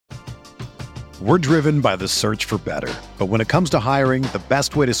We're driven by the search for better. But when it comes to hiring, the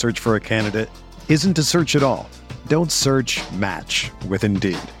best way to search for a candidate isn't to search at all. Don't search, match with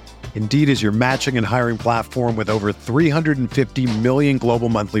Indeed. Indeed is your matching and hiring platform with over 350 million global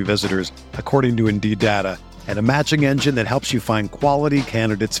monthly visitors, according to Indeed data, and a matching engine that helps you find quality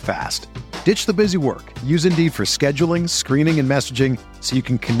candidates fast. Ditch the busy work. Use Indeed for scheduling, screening, and messaging so you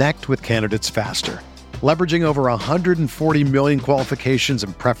can connect with candidates faster. Leveraging over 140 million qualifications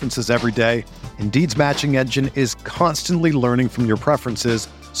and preferences every day, Indeed's matching engine is constantly learning from your preferences,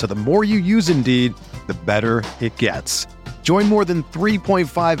 so the more you use Indeed, the better it gets. Join more than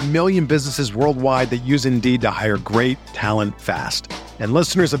 3.5 million businesses worldwide that use Indeed to hire great talent fast. And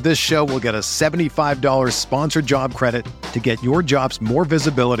listeners of this show will get a $75 sponsored job credit to get your jobs more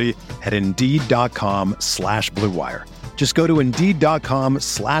visibility at Indeed.com/Blue Wire. Just go to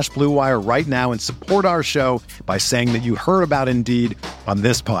Indeed.com/Blue Wire right now and support our show by saying that you heard about Indeed on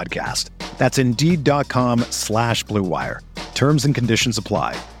this podcast. That's Indeed.com/Blue Wire. Terms and conditions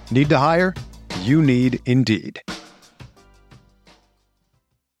apply. Need to hire? You need Indeed.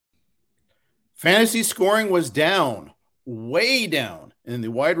 Fantasy scoring was down, way down, in the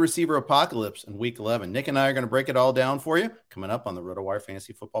wide receiver apocalypse in Week 11. Nick and I are going to break it all down for you coming up on the RotoWire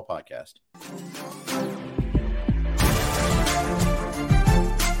Fantasy Football Podcast.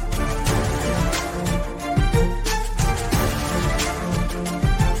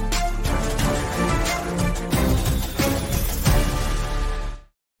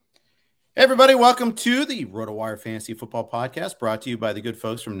 Hey everybody, welcome to the RotoWire Fantasy Football Podcast, brought to you by the good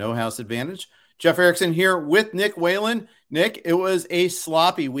folks from No House Advantage. Jeff Erickson here with Nick Whalen. Nick, it was a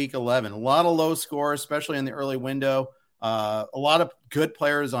sloppy Week 11. A lot of low scores, especially in the early window. A lot of good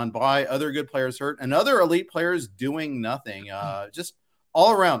players on bye, other good players hurt, and other elite players doing nothing. Just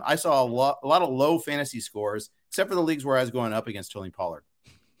all around, I saw a lot of low fantasy scores, except for the leagues where I was going up against Tony Pollard.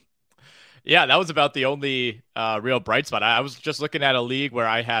 Yeah, that was about the only real bright spot. I was just looking at a league where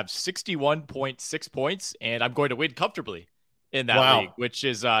I have 61.6 points, and I'm going to win comfortably in that league, which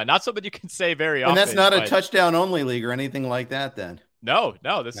is not something you can say very often. And that's not a touchdown-only league or anything like that then? No,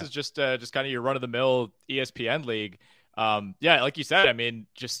 this is just kind of your run-of-the-mill ESPN league. Yeah, like you said, I mean,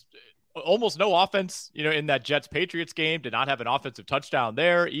 just almost no offense, in that Jets-Patriots game. Did not have an offensive touchdown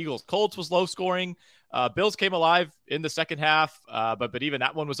there. Eagles-Colts was low-scoring. Bills came alive in the second half, but even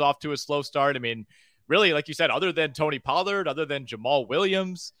that one was off to a slow start. I mean, really, like you said, other than Tony Pollard, other than Jamal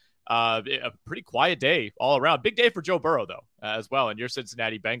Williams, a pretty quiet day all around. Big day for Joe Burrow, though, as well, and your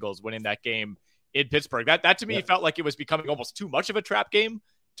Cincinnati Bengals winning that game in Pittsburgh. That to me felt like it was becoming almost too much of a trap game,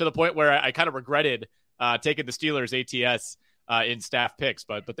 to the point where I kind of regretted taking the Steelers ATS in staff picks.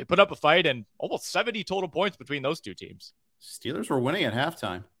 But they put up a fight, and almost 70 total points between those two teams. Steelers were winning at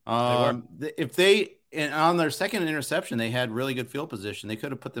halftime. On their second interception, they had really good field position. They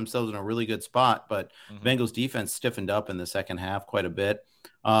could have put themselves in a really good spot, but Bengals defense stiffened up in the second half quite a bit.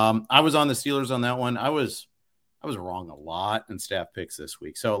 I was on the Steelers on that one. I was wrong a lot in staff picks this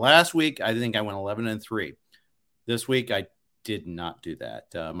week. So last week, I think I went 11-3. This week, I did not do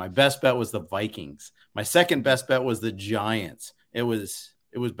that. My best bet was the Vikings. My second best bet was the Giants. It was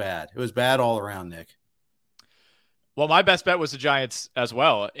bad. It was bad all around, Nick. Well, my best bet was the Giants as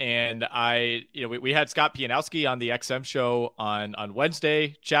well. And we had Scott Pianowski on the XM show on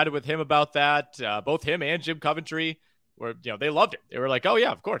Wednesday, chatted with him about that. Both him and Jim Coventry were, they loved it. They were like, oh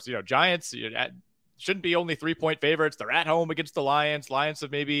yeah, of course, Giants shouldn't be only 3-point favorites. They're at home against the Lions. Lions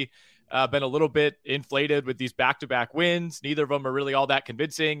have maybe been a little bit inflated with these back-to-back wins. Neither of them are really all that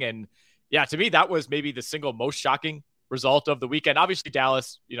convincing. And yeah, to me, that was maybe the single most shocking result of the weekend. Obviously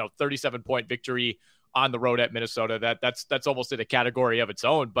Dallas, 37-point victory on the road at Minnesota. That's almost in a category of its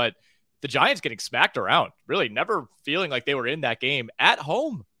own, but the Giants getting smacked around, really never feeling like they were in that game at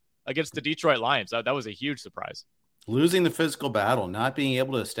home against the Detroit Lions. That was a huge surprise. Losing the physical battle, not being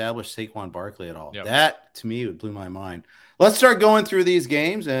able to establish Saquon Barkley at all. Yep. That to me blew my mind. Let's start going through these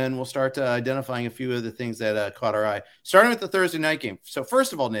games, and we'll start identifying a few of the things that caught our eye, starting with the Thursday night game. So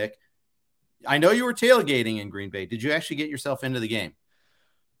first of all, Nick, I know you were tailgating in Green Bay. Did you actually get yourself into the game?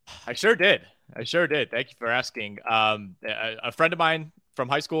 I sure did. Thank you for asking. A friend of mine from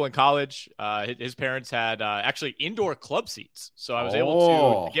high school and college, his parents had actually indoor club seats. So I was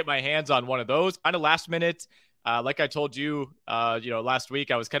able to get my hands on one of those kind of last minute. Like I told you, last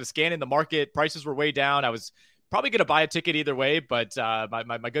week, I was kind of scanning the market. Prices were way down. I was probably going to buy a ticket either way, but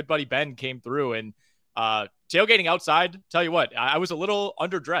my good buddy Ben came through, and tailgating outside, tell you what, I was a little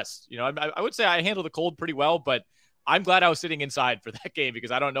underdressed. I would say I handled the cold pretty well, but I'm glad I was sitting inside for that game,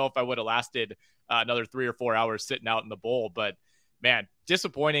 because I don't know if I would have lasted another 3 or 4 hours sitting out in the bowl. But man,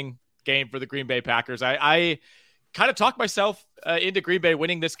 disappointing game for the Green Bay Packers. I kind of talked myself into Green Bay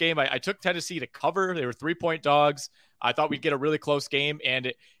winning this game. I took Tennessee to cover. They were 3-point dogs. I thought we'd get a really close game, and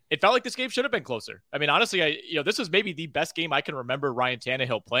it felt like this game should have been closer. I mean, honestly, this was maybe the best game I can remember Ryan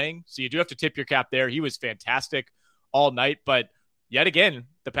Tannehill playing. So you do have to tip your cap there. He was fantastic all night, but yet again,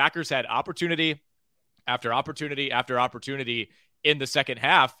 the Packers had opportunity after opportunity after opportunity in the second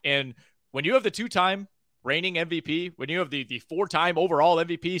half. And when you have the 2-time reigning MVP, when you have the 4-time overall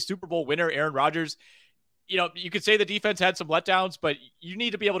MVP, Super Bowl winner, Aaron Rodgers, you could say the defense had some letdowns, but you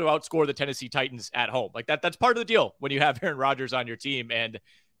need to be able to outscore the Tennessee Titans at home. Like that's part of the deal when you have Aaron Rodgers on your team. And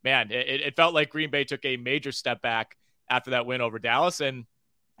man, it felt like Green Bay took a major step back after that win over Dallas. And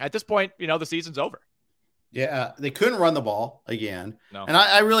at this point, the season's over. Yeah, they couldn't run the ball again. No. And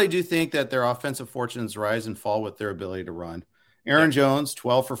I really do think that their offensive fortunes rise and fall with their ability to run. Aaron Jones,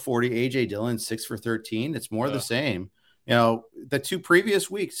 12 for 40. A.J. Dillon, 6 for 13. It's more the same. The 2 previous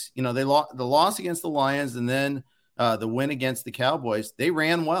weeks, they lost the loss against the Lions and then the win against the Cowboys. They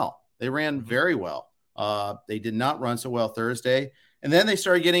ran well. They ran very well. They did not run so well Thursday. And then they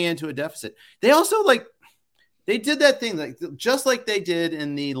started getting into a deficit. They also they did that thing just like they did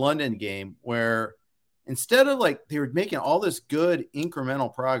in the London game where instead of they were making all this good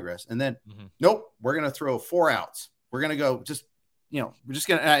incremental progress and then, nope, we're going to throw 4 outs. We're going to go we're just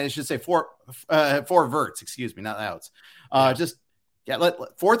going to, I should say 4 verts, excuse me, not outs. Let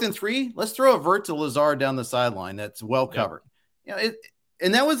 4th and 3, let's throw a vert to Lazard down the sideline. That's well covered.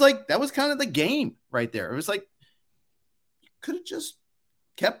 And that was kind of the game right there. It was like, you could have just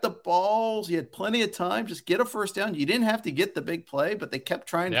kept the balls. You had plenty of time. Just get a first down. You didn't have to get the big play, but they kept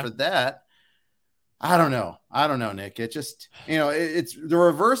trying for that. I don't know, Nick. It just, it's the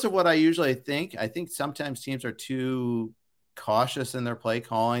reverse of what I usually think. I think sometimes teams are too cautious in their play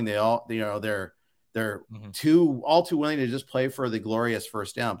calling. They're too willing to just play for the glorious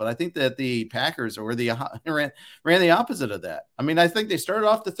first down. But I think that the Packers ran the opposite of that. I mean, I think they started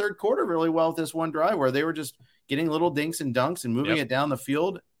off the third quarter really well with this one drive where they were just getting little dinks and dunks and moving it down the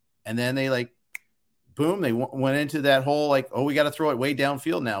field. And then they boom, they went into that whole we got to throw it way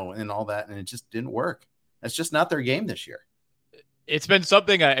downfield now and all that. And it just didn't work. That's just not their game this year. It's been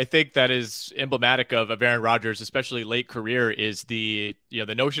something I think that is emblematic of Aaron Rodgers, especially late career, is the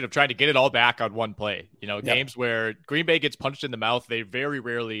notion of trying to get it all back on one play. Games where Green Bay gets punched in the mouth, they very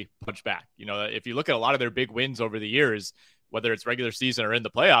rarely punch back. If you look at a lot of their big wins over the years, whether it's regular season or in the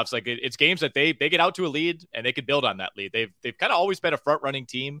playoffs, it's games that they get out to a lead and they can build on that lead. They've kind of always been a front running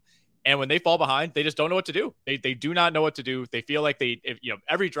team. And when they fall behind, they just don't know what to do. They do not know what to do. They feel like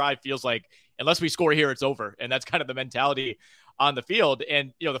every drive feels like, unless we score here, it's over. And that's kind of the mentality on the field.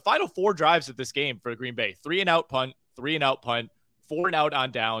 And, the final 4 drives of this game for Green Bay, 3-and-out punt, 3-and-out punt, 4-and-out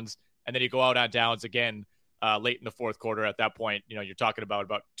on downs. And then you go out on downs again late in the fourth quarter. At that point, you're talking about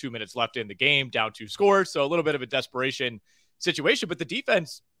 2 minutes left in the game, down 2 scores. So a little bit of a desperation situation, but the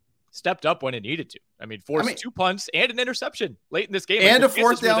defense stepped up when it needed to. I mean, forced 2 punts and an interception late in this game. And a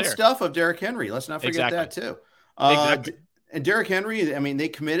 4th down stuff of Derrick Henry. Let's not forget that too. Exactly. And Derrick Henry, I mean, they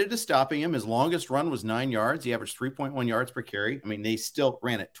committed to stopping him. His longest run was 9 yards. He averaged 3.1 yards per carry. I mean, they still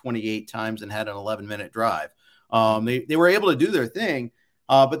ran it 28 times and had an 11-minute drive. They were able to do their thing,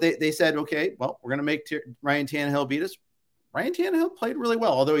 but they said, okay, well, we're going to make Ryan Tannehill beat us. Ryan Tannehill played really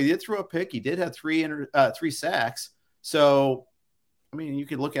well, although he did throw a pick. He did have 3 sacks. So, I mean, you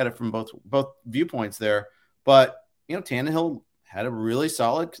could look at it from both viewpoints there. But, Tannehill had a really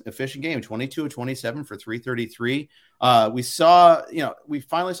solid, efficient game, 22 of 27 for 333. We finally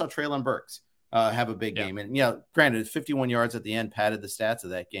saw Treylon Burks have a big game. And, granted, 51 yards at the end padded the stats of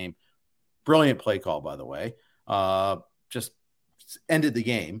that game. Brilliant play call, by the way. Just ended the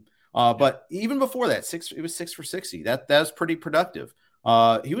game. But even before that, it was 6 for 60. That was pretty productive.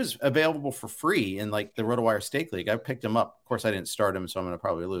 He was available for free in the RotoWire Stake League. I picked him up. Of course, I didn't start him, so I'm going to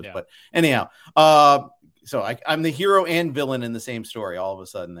probably lose. But anyhow, so I'm the hero and villain in the same story all of a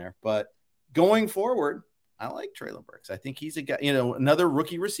sudden there. But going forward, I like Treylon Burks. I think he's a guy, another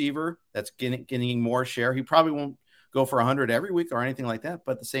rookie receiver that's getting more share. He probably won't go for 100 every week or anything like that,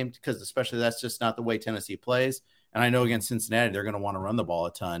 but the same, because especially that's just not the way Tennessee plays. And I know against Cincinnati, they're going to want to run the ball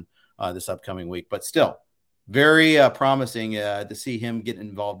a ton this upcoming week, but still very promising to see him get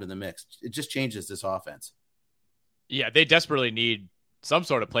involved in the mix. It just changes this offense. Yeah, they desperately need some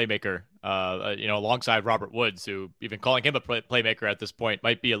sort of playmaker, alongside Robert Woods, who even calling him a playmaker at this point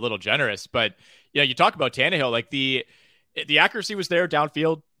might be a little generous. But, you talk about Tannehill, the accuracy was there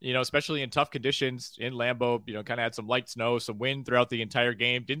downfield, especially in tough conditions in Lambeau, kind of had some light snow, some wind throughout the entire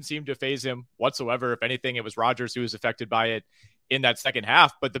game. Didn't seem to faze him whatsoever. If anything, it was Rodgers who was affected by it in that second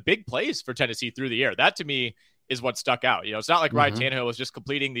half. But the big plays for Tennessee through the air, that to me is what stuck out. It's not like Ryan Tannehill was just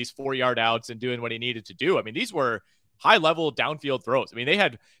completing these 4-yard outs and doing what he needed to do. I mean, these were high level downfield throws. I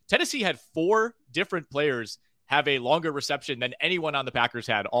mean, Tennessee had 4 different players have a longer reception than anyone on the Packers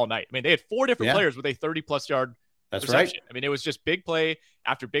had all night. I mean, they had 4 different players with a 30+ yard reception. Right. I mean, it was just big play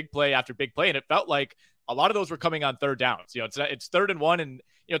after big play after big play. And it felt like a lot of those were coming on third downs. It's 3rd and 1. And,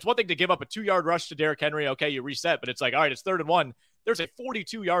 it's one thing to give up a 2-yard rush to Derrick Henry. Okay, you reset, but it's like, all right, it's 3rd and 1. There's a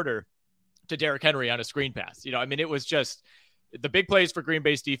 42-yarder to Derrick Henry on a screen pass. I mean, it was just the big plays for Green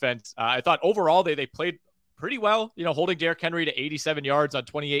Bay's defense. I thought overall they played pretty well, holding Derrick Henry to 87 yards on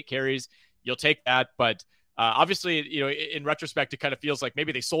 28 carries. You'll take that. But obviously, in retrospect, it kind of feels like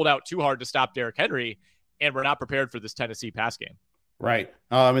maybe they sold out too hard to stop Derrick Henry and we're not prepared for this Tennessee pass game. Right.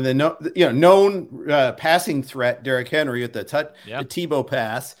 And the known passing threat, Derrick Henry at the Tebow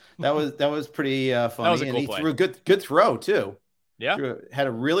pass. That was pretty funny. That was a cool and he play. threw a good throw too. Yeah. Had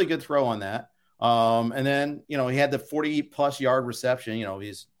a really good throw on that. And then, he had the 40+ yard reception.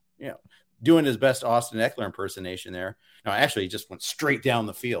 He's, doing his best Austin Eckler impersonation there. No, actually, he just went straight down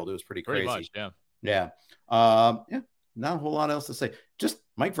the field. It was pretty crazy. Pretty much, yeah. Not a whole lot else to say. Just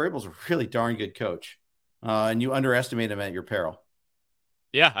Mike Vrabel's a really darn good coach. And you underestimate him at your peril.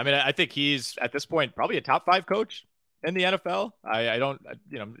 Yeah, I mean, I think he's at this point probably a top 5 coach in the NFL. I don't,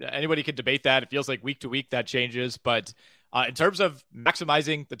 anybody can debate that. It feels like week to week that changes, but in terms of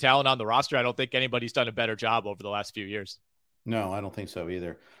maximizing the talent on the roster, I don't think anybody's done a better job over the last few years. No, I don't think so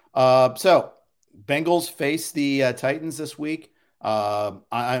either. So Bengals face the Titans this week.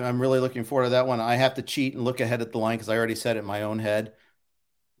 I'm really looking forward to that one. I have to cheat and look ahead at the line because I already said it in my own head.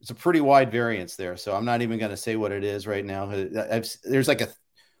 It's a pretty wide variance there, so I'm not even going to say what it is right now. There's like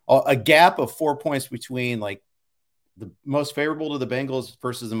a gap of 4 points between like the most favorable to the Bengals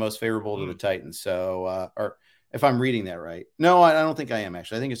versus the most favorable to the Titans. So, or if I'm reading that right, no, I don't think I am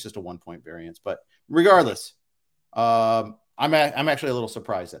actually. I think it's just a 1 point variance. But regardless, I'm actually a little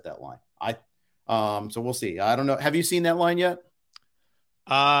surprised at that line. So we'll see. I don't know. Have you seen that line yet?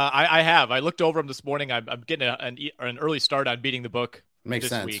 I have. I looked over them this morning. I'm getting an early start on beating the book. Makes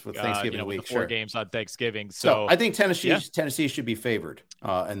sense week, with Thanksgiving week. With the 4 games on Thanksgiving. So I think Tennessee should be favored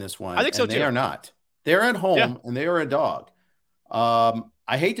in this one. I think so too. They are not. They're at home and they are a dog. I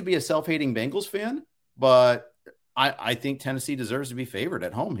hate to be a self-hating Bengals fan, but I think Tennessee deserves to be favored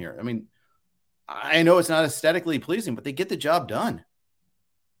at home here. I mean, I know it's not aesthetically pleasing, but they get the job done.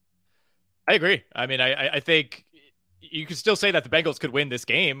 I agree. I mean, I think you can still say that the Bengals could win this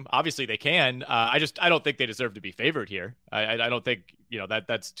game. Obviously they can. I don't think they deserve to be favored here. I don't think,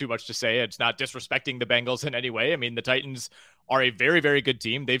 that's too much to say. It's not disrespecting the Bengals in any way. I mean, the Titans are a very, very good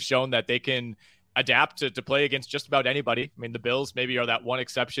team. They've shown that they can adapt to play against just about anybody. I mean, the Bills maybe are that one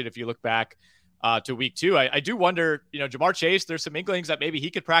exception if you look back to week 2. I do wonder, Ja'Marr Chase, there's some inklings that maybe he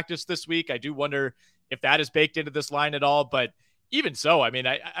could practice this week. I do wonder if that is baked into this line at all. But even so, I mean,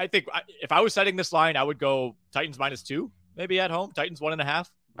 I think if I was setting this line, I would go Titans -2, maybe at home, Titans 1.5.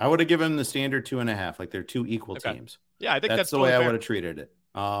 I would have given them the standard 2.5, like they're 2 equal teams. Yeah, I think that's the totally way fair. I would have treated it.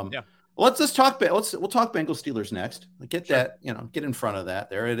 Yeah. We'll talk Bengals Steelers next. Get that, get in front of that.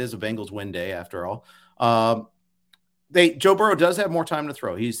 There it is, a Bengals win day after all. Joe Burrow does have more time to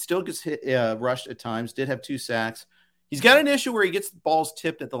throw. He still gets rushed at times. Did have 2 sacks. He's got an issue where he gets the balls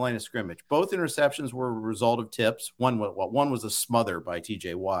tipped at the line of scrimmage. Both interceptions were a result of tips. One was a smother by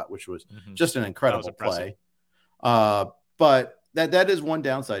TJ Watt, which was just an incredible play. But that is one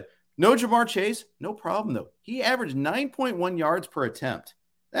downside. No Ja'Marr Chase, no problem though. He averaged 9.1 yards per attempt.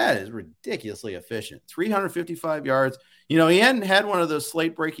 That is ridiculously efficient. 355 yards. He hadn't had one of those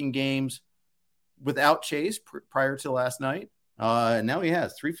slate-breaking games without Chase prior to last night. And now he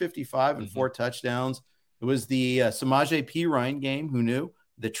has 355 and 4 touchdowns. It was the Samaje Perine game. Who knew?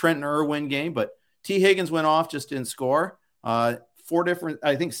 The Trenton Irwin game, but T. Higgins went off, just didn't score.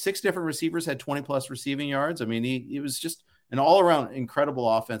 6 different receivers had 20+ receiving yards. I mean, he was just an all-around incredible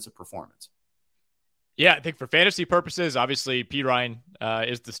offensive performance. Yeah, I think for fantasy purposes, obviously Perine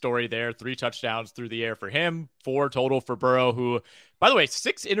is the story there. 3 touchdowns through the air for him, 4 total for Burrow, who, by the way,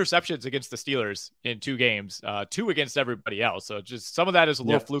 6 interceptions against the Steelers in 2 games, 2 against everybody else. So just some of that is a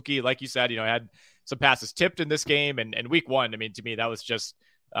little fluky. Like you said, had some passes tipped in this game. And week 1, I mean, to me, that was just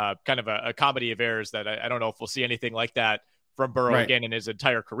kind of a comedy of errors that I don't know if we'll see anything like that from Burrow again in his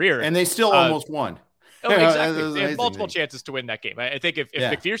entire career. And they still almost won. Oh, exactly. They had multiple chances to win that game. I think if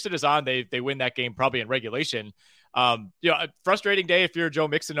McPherson is on, they win that game probably in regulation. A frustrating day if you're a Joe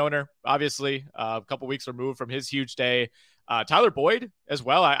Mixon owner, obviously. A couple weeks removed from his huge day. Tyler Boyd as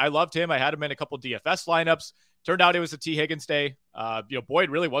well. I loved him. I had him in a couple DFS lineups. Turned out it was a T. Higgins day.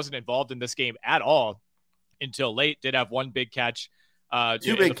 Boyd really wasn't involved in this game at all until late. Did have 1 big catch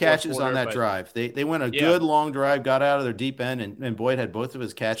Two big catches on that drive. They went a good long drive, got out of their deep end, and Boyd had both of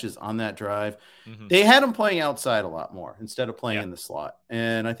his catches on that drive. Mm-hmm. They had him playing outside a lot more instead of playing in the slot.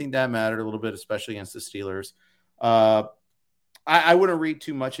 And I think that mattered a little bit, especially against the Steelers. I wouldn't read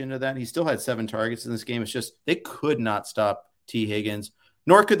too much into that. He still had 7 targets in this game. It's just they could not stop T. Higgins,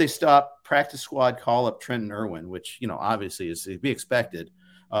 nor could they stop practice squad call-up Trenton Irwin, which, obviously is to be expected.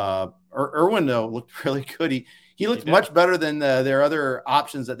 Irwin, though, looked really good. He looked much better than their other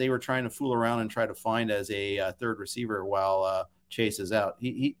options that they were trying to fool around and try to find as a third receiver while Chase is out.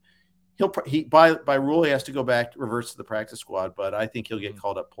 He'll by rule he has to go back, reverse to the practice squad, but I think he'll get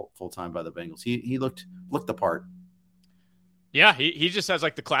called up full time by the Bengals. He looked the part. Yeah, he just has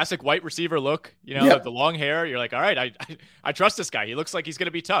like the classic white receiver look, the long hair. You're like, all right, I trust this guy. He looks like he's going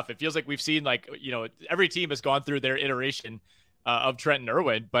to be tough. It feels like we've seen every team has gone through their iteration of Trenton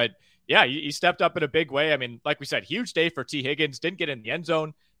Irwin, but yeah, he stepped up in a big way. I mean, like we said, huge day for T. Higgins. Didn't get in the end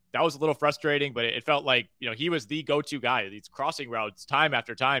zone. That was a little frustrating, but it felt like, he was the go-to guy. These crossing routes time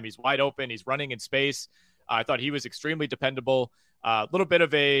after time. He's wide open. He's running in space. I thought he was extremely dependable. A little bit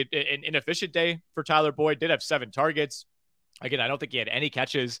of an inefficient day for Tyler Boyd. Did have 7 targets. Again, I don't think he had any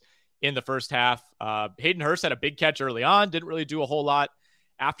catches in the first half. Hayden Hurst had a big catch early on. Didn't really do a whole lot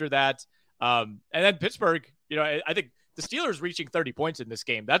after that. And then Pittsburgh, I think the Steelers reaching 30 points in this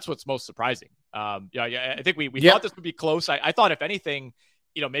game, that's what's most surprising. I think we thought this would be close. I thought, if anything,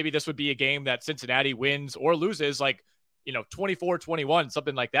 maybe this would be a game that Cincinnati wins or loses, 24-21,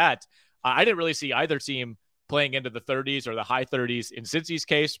 something like that. I didn't really see either team playing into the 30s or the high 30s in Cincy's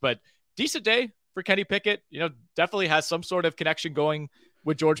case, but decent day for Kenny Pickett. Definitely has some sort of connection going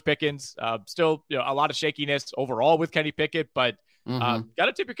with George Pickens. Still, a lot of shakiness overall with Kenny Pickett, but got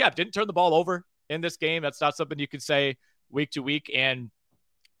to tip your cap. Didn't turn the ball over in this game. That's not something you can say week to week. And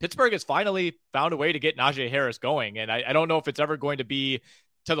Pittsburgh has finally found a way to get Najee Harris going. And I don't know if it's ever going to be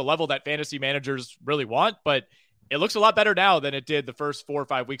to the level that fantasy managers really want, but it looks a lot better now than it did the first 4 or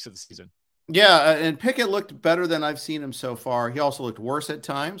 5 weeks of the season. Yeah, and Pickett looked better than I've seen him so far. He also looked worse at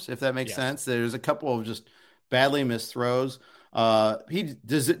times, if that makes sense. There's a couple of just badly missed throws. He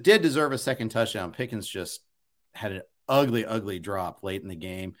did deserve a second touchdown. Pickens just had an ugly drop late in the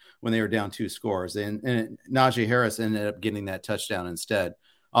game when they were down 2 scores. And Najee Harris ended up getting that touchdown instead.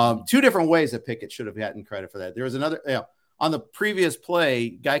 2 different ways that Pickett should have gotten credit for that. There was another on the previous play,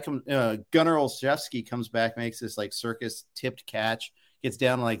 Gunnar Olszewski comes back, makes this circus tipped catch, gets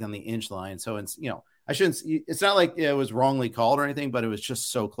down on the inch line. So it's, it's not like it was wrongly called or anything, but it was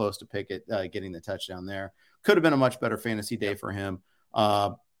just so close to Pickett getting the touchdown there. Could have been a much better fantasy day for him.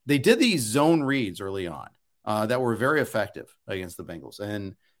 They did these zone reads early on that were very effective against the Bengals.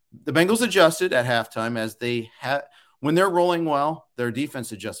 And the Bengals adjusted at halftime as they had, when they're rolling well, their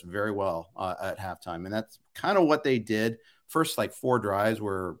defense adjusts very well at halftime. And that's kind of what they did. First 4 drives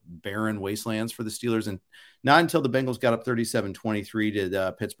were barren wastelands for the Steelers. And not until the Bengals got up 37-23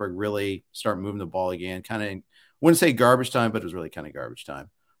 did Pittsburgh really start moving the ball again. Kind of, wouldn't say garbage time, but it was really kind of garbage time.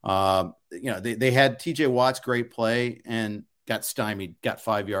 They had TJ Watt's great play and got stymied, got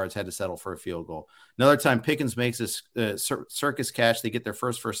 5 yards, had to settle for a field goal. Another time, Pickens makes this circus catch. They get their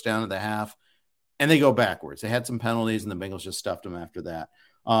first down of the half, and they go backwards. They had some penalties, and the Bengals just stuffed them after that.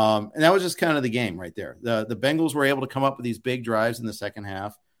 And that was just kind of the game right there. The Bengals were able to come up with these big drives in the second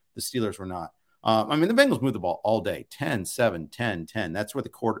half. The Steelers were not. The Bengals moved the ball all day, 10-7, 10-10. That's where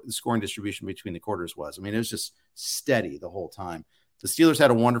the scoring distribution between the quarters was. It was just steady the whole time. The Steelers had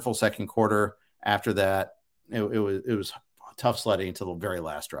a wonderful second quarter. After that, it was tough sledding until the very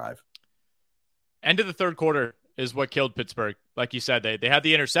last drive. End of the third quarter is what killed Pittsburgh. Like you said, they had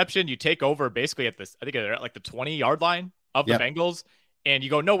the interception. You take over basically at this, I think they're at the 20-yard line of the Bengals, and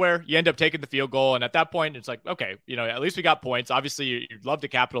you go nowhere. You end up taking the field goal. And at that point, it's like, okay, at least we got points. Obviously, you'd love to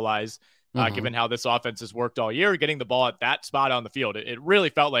capitalize given how this offense has worked all year, getting the ball at that spot on the field. It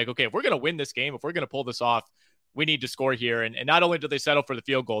really felt like, okay, if we're going to win this game, if we're going to pull this off, we need to score here. And not only do they settle for the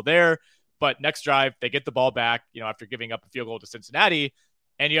field goal there, but next drive, they get the ball back, after giving up a field goal to Cincinnati,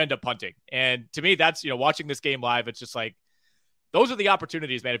 and you end up punting. And to me, that's, watching this game live, it's just like, those are the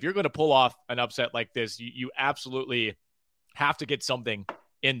opportunities, man. If you're going to pull off an upset like this, you absolutely have to get something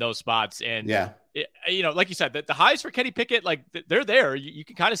in those spots. And, like you said, the highs for Kenny Pickett, they're there. You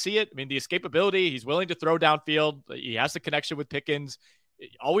can kind of see it. The escapability, he's willing to throw downfield. He has the connection with Pickens.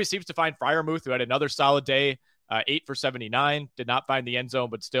 It always seems to find Freiermuth, who had another solid day. 8 for 79, did not find the end zone,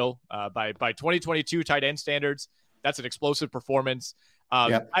 but still by 2022 tight end standards, that's an explosive performance.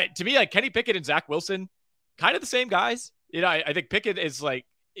 To me, Kenny Pickett and Zach Wilson, kind of the same guys. I think Pickett is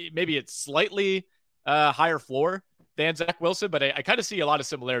maybe it's slightly higher floor than Zach Wilson, but I kind of see a lot of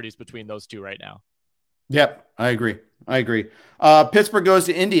similarities between those two right now. Yep, I agree. Pittsburgh goes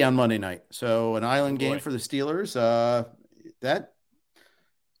to Indy on Monday night, so an island game for the Steelers. That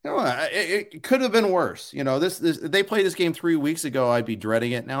it could have been worse. This they played this game 3 weeks ago. I'd be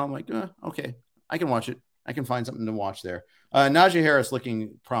dreading it. Now I'm like, okay, I can watch it. I can find something to watch there. Najee Harris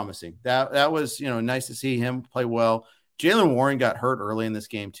looking promising. That was nice to see him play well. Jaylen Warren got hurt early in this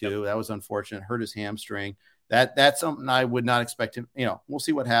game too. Yep. That was unfortunate. Hurt his hamstring. That's something I would not expect him. We'll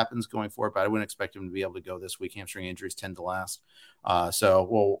see what happens going forward, but I wouldn't expect him to be able to go this week. Hamstring injuries tend to last.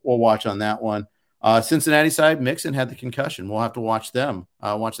 So we'll watch on that one. Cincinnati side, Mixon had the concussion. We'll have to watch them,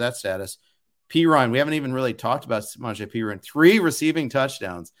 watch that status. Perine, we haven't even really talked about Samaje Perine. 3 receiving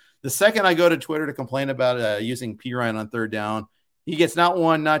touchdowns. The second I go to Twitter to complain about using Perine on third down, he gets not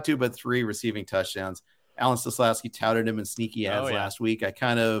 1, not 2, but 3 receiving touchdowns. Alan Staslawski touted him in sneaky ads last week.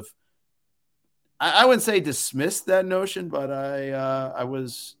 I wouldn't say dismissed that notion, but I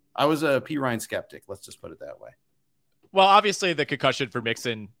was a Perine skeptic. Let's just put it that way. Well, obviously the concussion for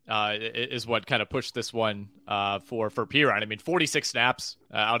Mixon is what kind of pushed this one for Perine. I mean, 46 snaps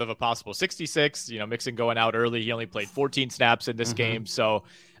out of a possible 66. Mixon going out early. He only played 14 snaps in this game. So,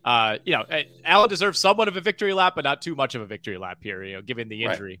 Allen deserves somewhat of a victory lap, but not too much of a victory lap here, given the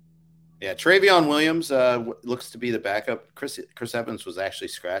injury. Right. Yeah, Travion Williams looks to be the backup. Chris Evans was actually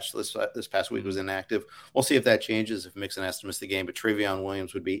scratched this past week, was inactive. We'll see if that changes, if Mixon has to miss the game, but Travion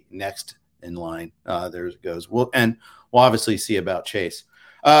Williams would be next in line. There it goes. We'll obviously see about Chase.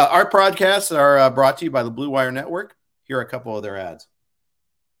 Our podcasts are brought to you by the Blue Wire Network. Here are a couple of their ads.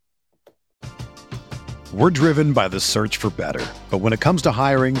 We're driven by the search for better. But when it comes to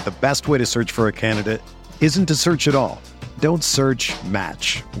hiring, the best way to search for a candidate isn't to search at all. Don't search,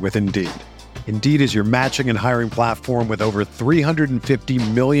 match with Indeed. Indeed is your matching and hiring platform with over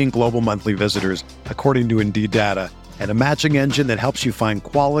 350 million global monthly visitors, according to Indeed data, and a matching engine that helps you find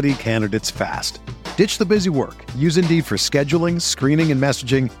quality candidates fast. Ditch the busy work. Use Indeed for scheduling, screening, and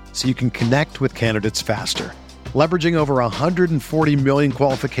messaging so you can connect with candidates faster. Leveraging over 140 million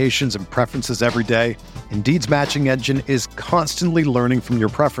qualifications and preferences every day, Indeed's matching engine is constantly learning from your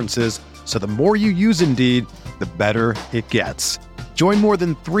preferences, so the more you use Indeed, the better it gets. Join more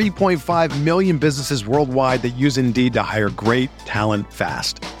than 3.5 million businesses worldwide that use Indeed to hire great talent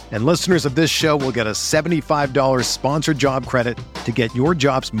fast. And listeners of this show will get a $75 sponsored job credit to get your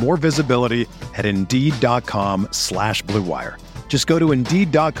jobs more visibility at Indeed.com/Blue Wire. Just go to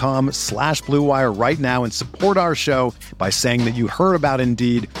Indeed.com/Blue Wire right now and support our show by saying that you heard about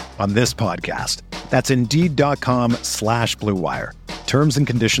Indeed on this podcast. That's Indeed.com/Blue Wire. Terms and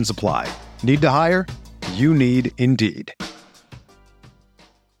conditions apply. Need to hire? You need Indeed.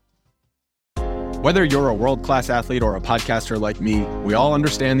 Whether you're a world-class athlete or a podcaster like me, we all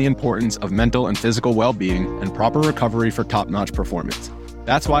understand the importance of mental and physical well-being and proper recovery for top-notch performance.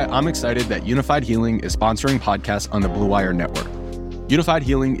 That's why I'm excited that Unified Healing is sponsoring podcasts on the Blue Wire Network. Unified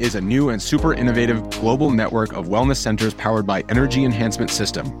Healing is a new and super innovative global network of wellness centers powered by Energy Enhancement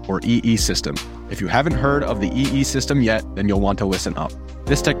System, or EE System. If you haven't heard of the EE System yet, then you'll want to listen up.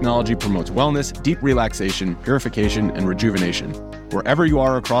 This technology promotes wellness, deep relaxation, purification, and rejuvenation. Wherever you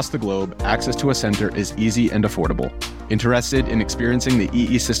are across the globe, access to a center is easy and affordable. Interested in experiencing the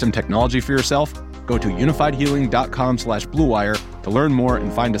EE System technology for yourself? Go to unifiedhealing.com/Blue Wire to learn more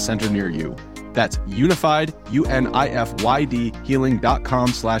and find a center near you. That's unified, UNIFYD,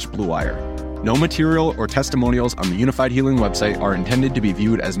 healing.com/Blue Wire. No material or testimonials on the Unified Healing website are intended to be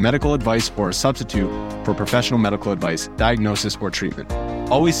viewed as medical advice or a substitute for professional medical advice, diagnosis, or treatment.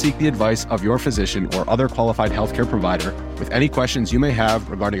 Always seek the advice of your physician or other qualified healthcare provider with any questions you may have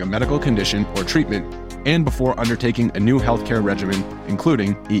regarding a medical condition or treatment and before undertaking a new healthcare regimen,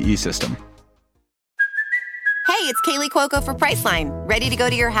 including EE System. Hey, it's Kaylee Cuoco for Priceline. Ready to go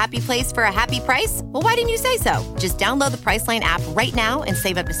to your happy place for a happy price? Well, why didn't you say so? Just download the Priceline app right now and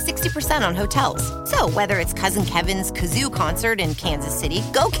save up to 60% on hotels. So whether it's Cousin Kevin's Kazoo Concert in Kansas City,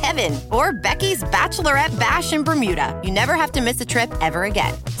 go Kevin, or Becky's Bachelorette Bash in Bermuda, you never have to miss a trip ever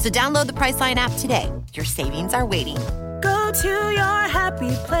again. So download the Priceline app today. Your savings are waiting. Go to your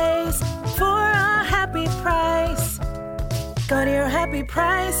happy place for a happy price. Go to your happy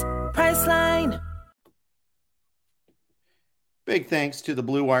price, Priceline. Big thanks to the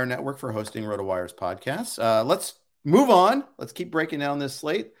Blue Wire Network for hosting RotoWire's podcast. Let's move on. Let's keep breaking down this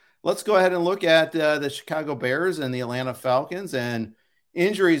slate. Let's go ahead and look at the Chicago Bears and the Atlanta Falcons. And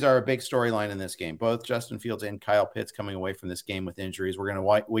injuries are a big storyline in this game. Both Justin Fields and Kyle Pitts coming away from this game with injuries. We're going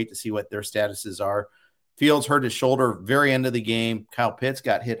to wait to see what their statuses are. Fields hurt his shoulder very end of the game. Kyle Pitts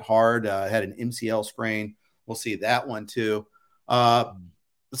got hit hard, had an MCL sprain. We'll see that one too. Let's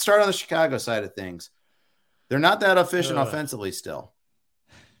start on the Chicago side of things. They're not that efficient offensively still.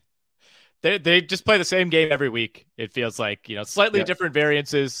 They just play the same game every week. It feels like, slightly different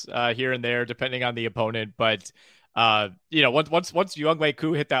variances here and there depending on the opponent. But once Younghoe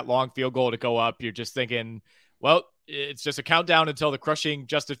Koo hit that long field goal to go up, you're just thinking, well, it's just a countdown until the crushing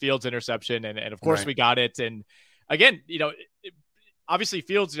Justin Fields interception, and of course we got it. And again, obviously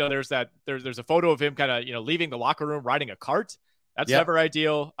Fields, there's a photo of him kind of leaving the locker room riding a cart. That's never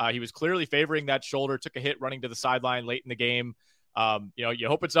ideal. He was clearly favoring that shoulder, took a hit running to the sideline late in the game. You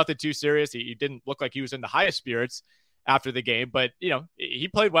hope it's nothing too serious. He didn't look like he was in the highest spirits after the game, but he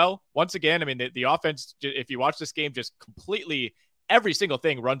played well once again. I mean, the offense, if you watch this game, just completely every single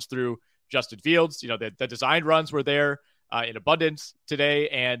thing runs through Justin Fields. The designed runs were there in abundance today.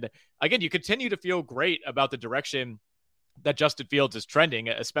 And again, you continue to feel great about the direction that Justin Fields is trending,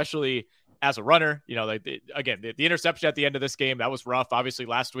 especially as a runner. The interception at the end of this game, that was rough. Obviously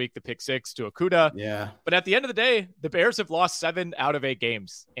last week, the pick 6 to Okudah. Yeah. But at the end of the day, the Bears have lost 7 out of 8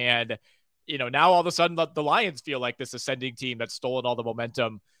 games. And, now all of a sudden the Lions feel like this ascending team that's stolen all the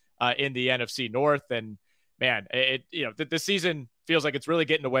momentum in the NFC North. And man, this season feels like it's really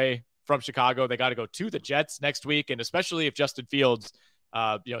getting away from Chicago. They got to go to the Jets next week. And especially if Justin Fields,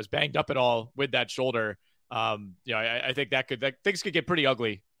 is banged up at all with that shoulder, I think things could get pretty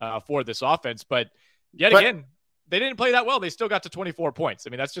ugly for this offense. But again, they didn't play that well. They still got to 24 points.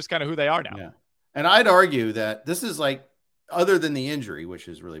 I mean, that's just kind of who they are now. Yeah. And I'd argue that this is like, other than the injury, which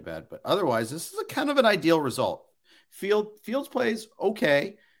is really bad, but otherwise, this is a kind of an ideal result. Fields plays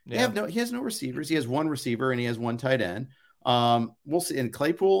okay. He has no receivers. He has one receiver and he has one tight end. We'll see. And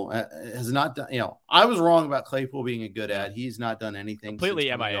Claypool has not done. I was wrong about Claypool being a good ad. He's not done anything. Completely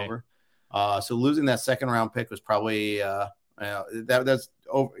MIA. Over. So losing that second round pick was probably that's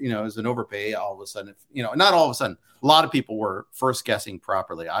over. Is an overpay. All of a sudden, not all of a sudden. A lot of people were first guessing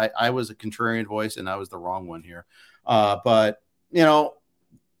properly. I was a contrarian voice and I was the wrong one here. But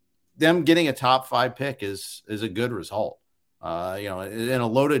them getting a top 5 pick is a good result. In a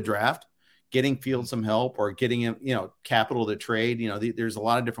loaded draft, getting Fields some help or getting him, capital to trade. There's a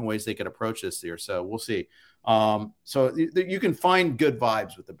lot of different ways they could approach this year. So we'll see. So you can find good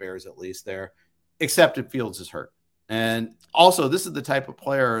vibes with the Bears, at least there, except if Fields is hurt. And also, this is the type of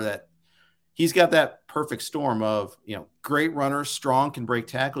player that he's got that perfect storm of, great runner, strong, can break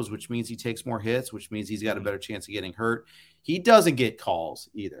tackles, which means he takes more hits, which means he's got a better chance of getting hurt. He doesn't get calls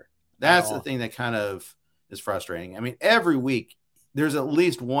either. That's the thing that kind of is frustrating. I mean, every week there's at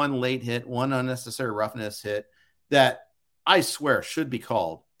least one late hit, one unnecessary roughness hit that I swear should be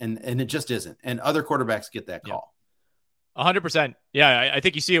called. And it just isn't. And other quarterbacks get that call. 100%. Yeah, I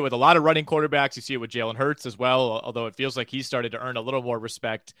think you see it with a lot of running quarterbacks. You see it with Jalen Hurts as well, although it feels like he's started to earn a little more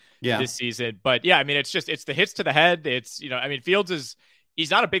respect this season. But yeah, I mean, it's the hits to the head. It's, Fields he's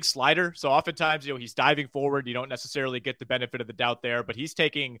not a big slider. So oftentimes, he's diving forward. You don't necessarily get the benefit of the doubt there, but he's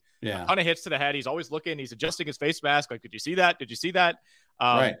taking a ton of hits to the head. He's always looking, he's adjusting his face mask. Like, did you see that? Did you see that?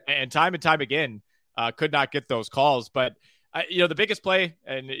 Right. And time again, could not get those calls. But the biggest play,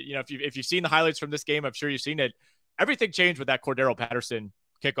 and if you've seen the highlights from this game, I'm sure you've seen it. Everything changed with that Cordero Patterson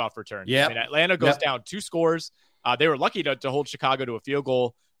kickoff return. Yeah, Atlanta goes down 2 scores. They were lucky to hold Chicago to a field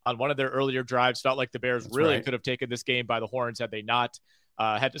goal on one of their earlier drives. Felt like the Bears could have taken this game by the horns had they not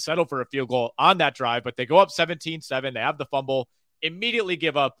had to settle for a field goal on that drive. But they go up 17-7. They have the fumble, immediately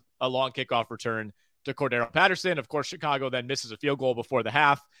give up a long kickoff return to Cordero Patterson. Of course, Chicago then misses a field goal before the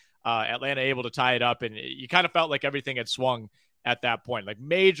half. Atlanta able to tie it up, and you kind of felt like everything had swung at that point. Like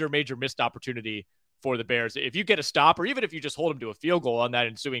major missed opportunity for the Bears. If you get a stop, or even if you just hold them to a field goal on that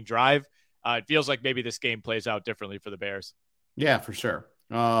ensuing drive, it feels like maybe this game plays out differently for the Bears. Yeah, for sure.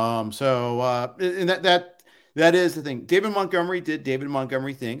 And that is the thing. David Montgomery did David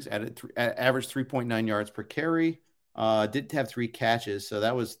Montgomery things at averaged 3.9 yards per carry. Did have 3 catches, so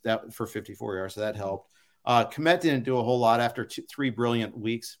that was that for 54 yards. So that helped. Kmet didn't do a whole lot after 3 brilliant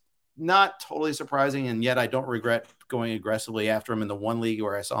weeks. Not totally surprising, and yet I don't regret going aggressively after him in the one league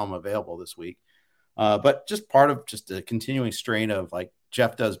where I saw him available this week. But just part of just a continuing strain of like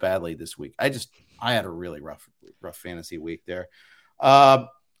Jeff does badly this week. I had a really rough fantasy week there.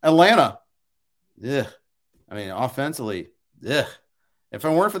 Atlanta. Ugh. I mean, offensively, ugh. If it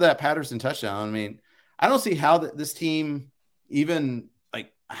weren't for that Patterson touchdown, I mean, I don't see how this team even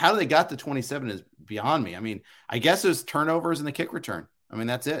like how they got to 27 is beyond me. I mean, I guess there's turnovers in the kick return. I mean,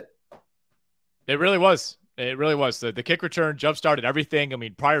 that's it. It really was. It really was. The kick return jump-started everything. I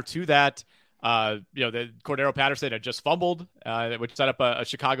mean, prior to that, the Cordero Patterson had just fumbled, which set up a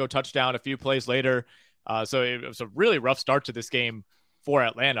Chicago touchdown a few plays later. So it was a really rough start to this game for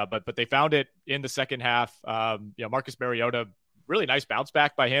Atlanta, but they found it in the second half. Marcus Mariota, really nice bounce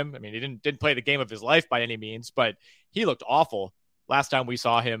back by him. I mean, he didn't play the game of his life by any means, but he looked awful last time we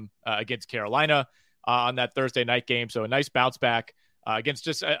saw him against Carolina on that Thursday night game. So a nice bounce back against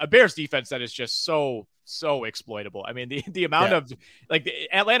just a Bears defense that is just so exploitable. I mean, the amount of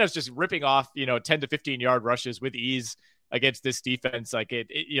Atlanta's just ripping off, 10 to 15 yard rushes with ease against this defense. Like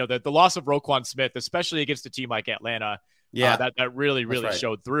the loss of Roquan Smith, especially against a team like Atlanta, that really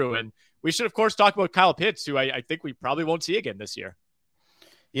showed through. And we should, of course, talk about Kyle Pitts, who I think we probably won't see again this year.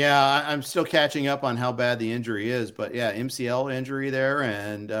 Yeah, I'm still catching up on how bad the injury is, but yeah, MCL injury there,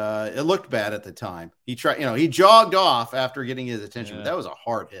 and it looked bad at the time. He tried, he jogged off after getting his attention, but that was a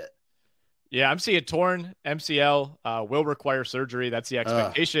hard hit. Yeah, I'm seeing torn MCL, will require surgery. That's the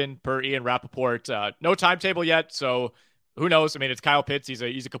expectation per Ian Rappaport. No timetable yet, so who knows? I mean, it's Kyle Pitts. He's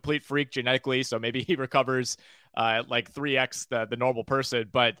a complete freak genetically, so maybe he recovers like 3x the normal person.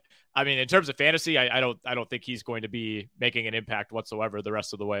 But I mean, in terms of fantasy, I don't think he's going to be making an impact whatsoever the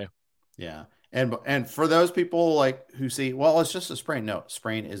rest of the way. Yeah, and for those people who see, well, it's just a sprain. No,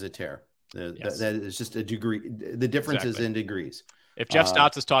 sprain is a tear. That is just a degree. The difference is in degrees. If Jeff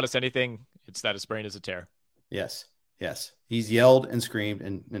Stotts has taught us anything, it's that a sprain is a tear. Yes. He's yelled and screamed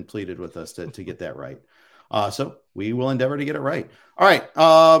and pleaded with us to get that right. So we will endeavor to get it right. All right.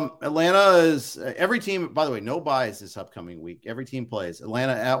 Atlanta is every team, by the way, no buys this upcoming week. Every team plays.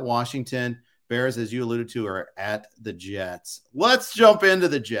 Atlanta at Washington. Bears, as you alluded to, are at the Jets. Let's jump into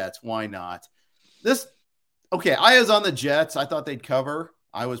the Jets. Why not? I was on the Jets. I thought they'd cover.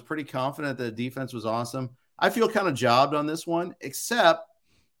 I was pretty confident the defense was awesome. I feel kind of jobbed on this one, except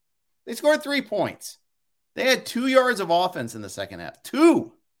they scored 3 points. They had 2 yards of offense in the second half.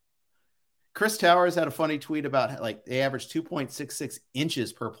 2. Chris Towers had a funny tweet about they averaged 2.66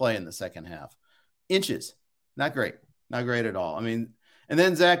 inches per play in the second half. Inches. Not great. Not great at all. I mean, and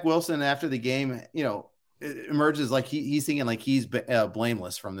then Zach Wilson after the game, it emerges like he's thinking like he's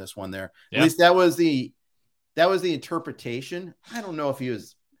blameless from this one there. Yeah. At least that was the interpretation. I don't know if he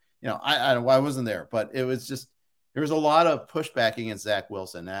was, I wasn't there, but it was just, there was a lot of pushback against Zach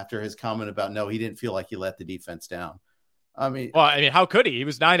Wilson after his comment about, no, he didn't feel like he let the defense down. I mean, how could he? He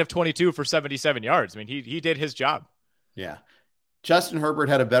was 9 of 22 for 77 yards. I mean, he did his job. Yeah. Justin Herbert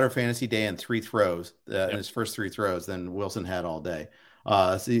had a better fantasy day in 3 throws, in his first 3 throws than Wilson had all day.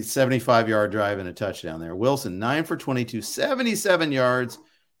 75-yard drive and a touchdown there. Wilson, 9 for 22, 77 yards.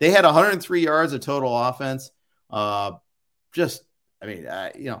 They had 103 yards of total offense. There's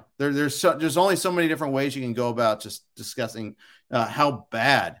only so many different ways you can go about just discussing how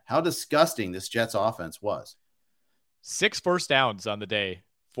disgusting this Jets offense was. 6 first downs on the day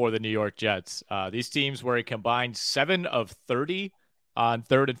for the New York Jets. These teams were a combined 7 of 30 on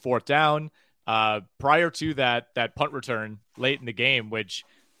 3rd and 4th down. Prior to that punt return late in the game, which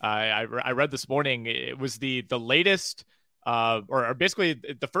I read this morning, it was the latest or basically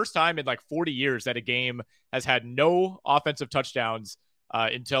the first time in like 40 years that a game has had no offensive touchdowns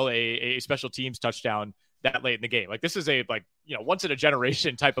until a special teams touchdown that late in the game. Like this is a once in a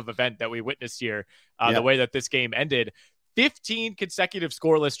generation type of event that we witnessed here. The way that this game ended, 15 consecutive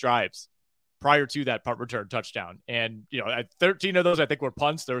scoreless drives prior to that punt return touchdown. And, 13 of those, I think, were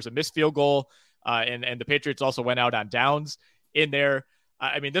punts. There was a missed field goal, and the Patriots also went out on downs in there.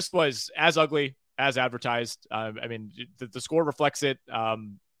 I mean, this was as ugly as advertised. The score reflects it.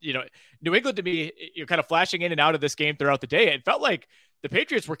 New England, to me, kind of flashing in and out of this game throughout the day, it felt like the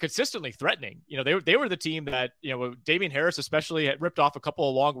Patriots were consistently threatening. They were the team that, Damian Harris especially had ripped off a couple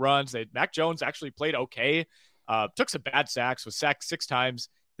of long runs. Mac Jones actually played okay. Took some bad sacks, was sacked 6 times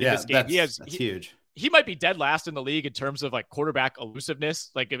in this game. That's huge. He might be dead last in the league in terms of like quarterback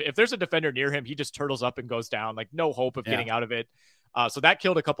elusiveness. Like if there's a defender near him, he just turtles up and goes down, like no hope of getting out of it. So that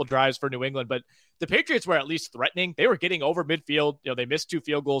killed a couple drives for New England, but the Patriots were at least threatening. They were getting over midfield. They missed 2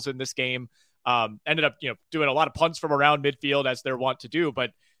 field goals in this game. Ended up, doing a lot of punts from around midfield as they're wont to do,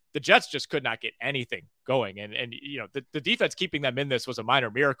 but the Jets just could not get anything going. And the defense keeping them in this was a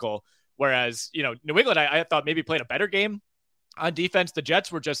minor miracle. Whereas, New England, I thought maybe played a better game on defense. The Jets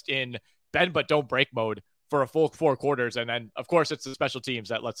were just in bend but don't break mode for a full 4 quarters. And then, of course, it's the special teams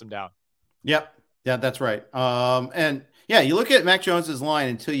that lets them down. Yep. Yeah, that's right. You look at Mac Jones's line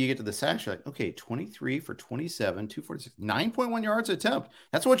until you get to the sacks. You're like, okay, 23 for 27, 246, 9.1 yards attempt.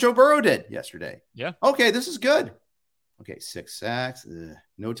 That's what Joe Burrow did yesterday. Yeah. Okay, this is good. Okay, 6 sacks,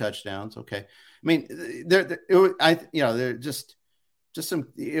 no touchdowns. Okay. I mean, they're just some.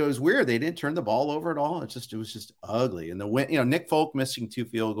 It was weird. They didn't turn the ball over at all. It was just ugly. And Nick Folk missing 2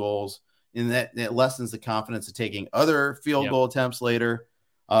 field goals, and that lessens the confidence of taking other field goal attempts later.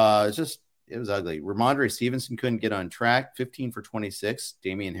 It was ugly. Ramondre Stevenson couldn't get on track. 15 for 26.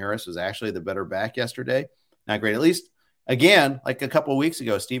 Damian Harris was actually the better back yesterday. Not great. At least again, like a couple of weeks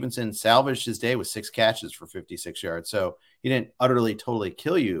ago, Stevenson salvaged his day with 6 catches for 56 yards. So he didn't utterly, totally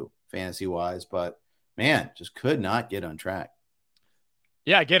kill you fantasy wise, but man, just could not get on track.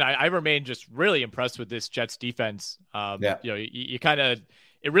 Yeah, again, I remain just really impressed with this Jets defense. You kind of,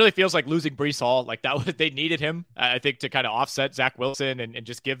 it really feels like losing Breece Hall. Like that, they needed him, I think, to kind of offset Zach Wilson and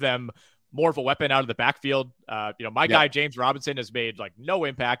just give them more of a weapon out of the backfield. My guy, James Robinson, has made like no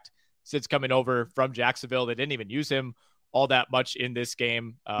impact since coming over from Jacksonville. They didn't even use him all that much in this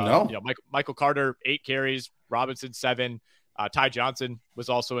game. Michael Carter, 8 carries, Robinson 7. Ty Johnson was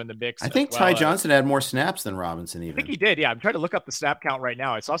also in the mix. I think Ty Johnson had more snaps than Robinson even. I think he did. Yeah, I'm trying to look up the snap count right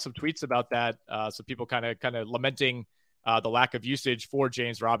now. I saw some tweets about that. So people kind of lamenting the lack of usage for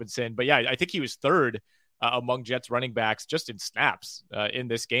James Robinson. But yeah, I think he was 3rd among Jets running backs just in snaps in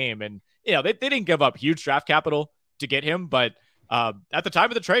this game. And they didn't give up huge draft capital to get him, but at the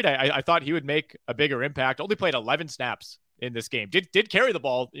time of the trade, I thought he would make a bigger impact. Only played 11 snaps in this game. Did carry the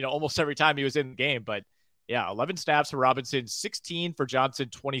ball, almost every time he was in the game, but. Yeah, 11 snaps for Robinson, 16 for Johnson,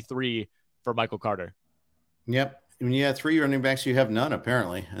 23 for Michael Carter. Yep. When you have 3 running backs, you have none,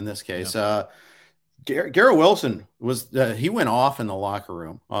 apparently, in this case. Yep. Garrett Wilson he went off in the locker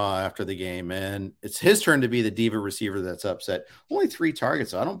room after the game, and it's his turn to be the diva receiver that's upset. Only 3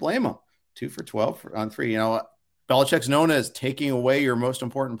 targets, so I don't blame him. 2 for 12 on 3. Belichick's known as taking away your most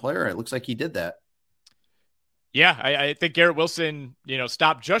important player. It looks like he did that. Yeah, I think Garrett Wilson,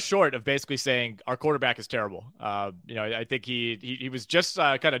 stopped just short of basically saying our quarterback is terrible. I think he was just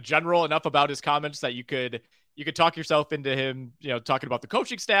kind of general enough about his comments that you could talk yourself into him, talking about the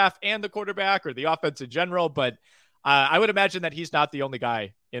coaching staff and the quarterback or the offense in general. But I would imagine that he's not the only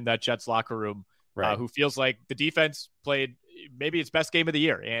guy in that Jets locker room who feels like the defense played maybe its best game of the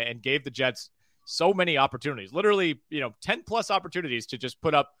year and gave the Jets so many opportunities, literally, 10 plus opportunities to just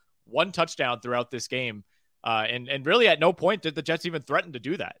put up 1 touchdown throughout this game. And really at no point did the Jets even threaten to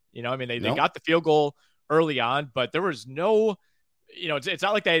do that. They got the field goal early on, but there was no, it's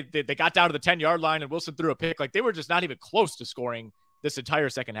not like they got down to the 10-yard line and Wilson threw a pick. Like they were just not even close to scoring this entire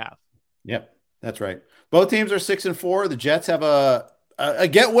second half. Yep, that's right. Both teams are 6-4. The Jets have a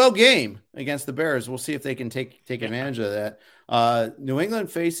get well game against the Bears. We'll see if they can take advantage of that. New England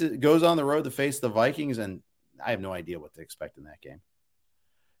goes on the road to face the Vikings, and I have no idea what to expect in that game.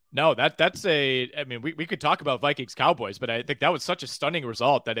 No, we could talk about Vikings Cowboys, but I think that was such a stunning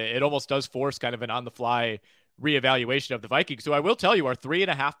result that it almost does force kind of an on the fly reevaluation of the Vikings. So I will tell you, our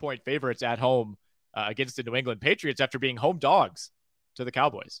 3.5-point favorites at home against the New England Patriots after being home dogs to the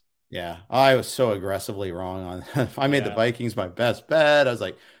Cowboys. Yeah, I was so aggressively wrong on that. I made the Vikings my best bet. I was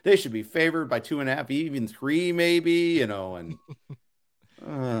like, they should be favored by 2.5, even 3 maybe, and it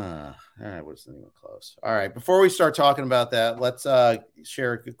wasn't even close. All right, before we start talking about that, let's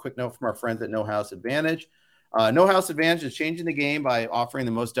share a quick note from our friends at No House Advantage. No House Advantage is changing the game by offering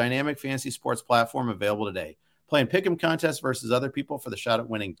the most dynamic fantasy sports platform available today. Play in pick'em contests versus other people for the shot at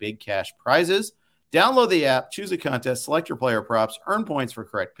winning big cash prizes. Download the app, choose a contest, select your player props, earn points for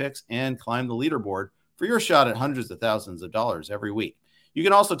correct picks, and climb the leaderboard for your shot at hundreds of thousands of dollars every week. You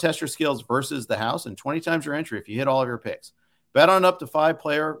can also test your skills versus the house and 20 times your entry if you hit all of your picks. Bet on up to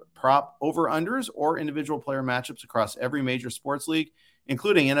 5-player prop over-unders or individual player matchups across every major sports league,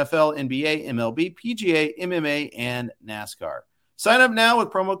 including NFL, NBA, MLB, PGA, MMA, and NASCAR. Sign up now with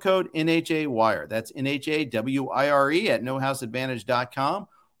promo code NHAWIRE. That's NHAWIRE at nohouseadvantage.com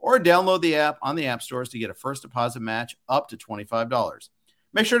or download the app on the app stores to get a first deposit match up to $25.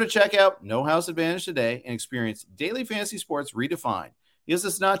 Make sure to check out No House Advantage today and experience daily fantasy sports redefined, because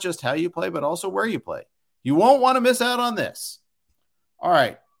it's not just how you play, but also where you play. You won't want to miss out on this. All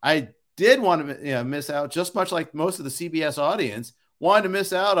right. I did want to miss out, just much like most of the CBS audience, wanted to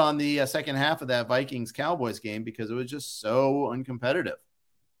miss out on the second half of that Vikings-Cowboys game because it was just so uncompetitive.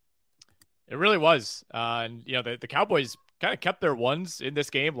 It really was. And the Cowboys kind of kept their ones in this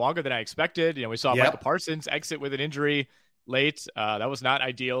game longer than I expected. We saw Michael Parsons exit with an injury late. That was not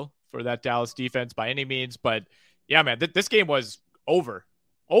ideal for that Dallas defense by any means. But, yeah, man, this game was over.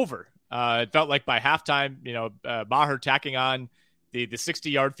 It felt like by halftime, Maher tacking on the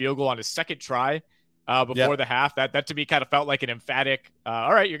 60-yard field goal on his second try before the half. That to me kind of felt like an emphatic,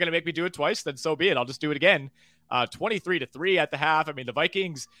 all right, you're going to make me do it twice, then so be it. I'll just do it again. 23-3 at the half. I mean, the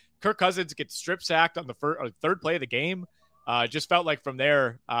Vikings, Kirk Cousins gets strip sacked on the third play of the game. Just felt like from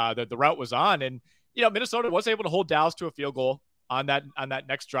there, the route was on. And, Minnesota was able to hold Dallas to a field goal on that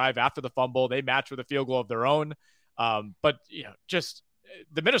next drive after the fumble. They matched with a field goal of their own. But, just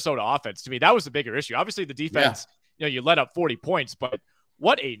the Minnesota offense, to me, that was the bigger issue. Obviously, the defense, you let up 40 points, but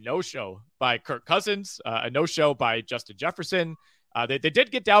what a no-show by Kirk Cousins, a no-show by Justin Jefferson. They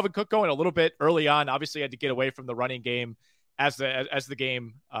did get Dalvin Cook going a little bit early on. Obviously, had to get away from the running game as the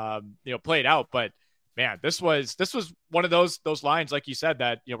game played out. But man, this was one of those lines, like you said,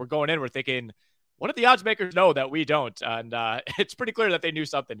 that we're going in, we're thinking, what do the odds makers know that we don't? And it's pretty clear that they knew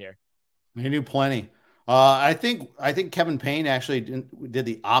something here. They knew plenty. I think Kevin Payne actually did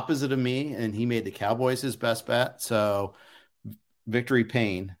the opposite of me, and he made the Cowboys his best bet. So victory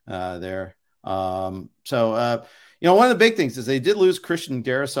Payne there. One of the big things is they did lose Christian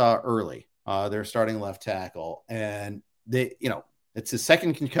Darrisaw early. Their starting left tackle, and they, it's his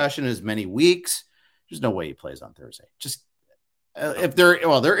second concussion in as many weeks. There's no way he plays on Thursday. Just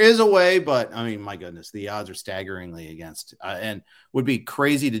there is a way, but I mean, my goodness, the odds are staggeringly against, and would be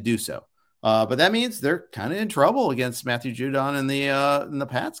crazy to do so. But that means they're kind of in trouble against Matthew Judon and the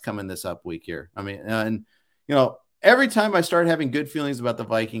Pats coming this up week here. I mean, every time I start having good feelings about the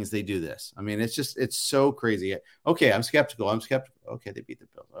Vikings, they do this. I mean, it's so crazy. Okay, I'm skeptical. Okay, they beat the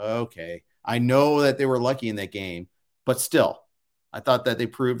Bills. Okay, I know that they were lucky in that game, but still, I thought that they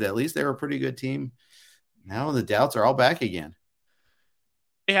proved that at least they were a pretty good team. Now the doubts are all back again.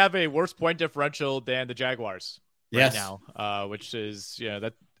 They have a worse point differential than the Jaguars right now, which is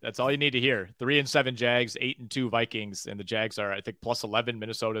that's all you need to hear. 3-7 Jags, 8-2 Vikings, and the Jags are, I think, +11.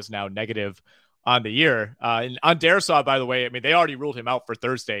 Minnesota's now negative on the year. And on Darrisaw, by the way, I mean, they already ruled him out for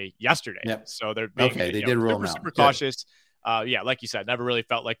Thursday yesterday. Yep. So they're being, they did rule him out. Super cautious. Like you said, never really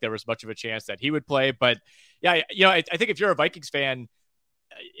felt like there was much of a chance that he would play. But I think if you're a Vikings fan,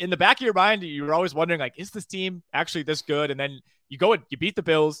 in the back of your mind, you're always wondering, like, is this team actually this good? And then you go and you beat the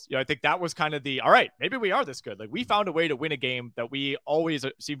Bills. I think that was kind of all right, maybe we are this good. Like, we found a way to win a game that we always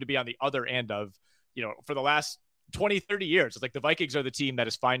seem to be on the other end of, for the last 20, 30 years. It's like the Vikings are the team that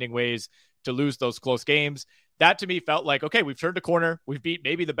is finding ways to lose those close games. That to me felt like, okay, we've turned a corner. We've beat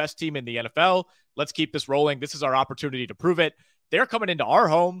maybe the best team in the NFL. Let's keep this rolling. This is our opportunity to prove it. They're coming into our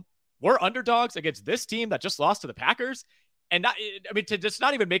home. We're underdogs against this team that just lost to the Packers. And to just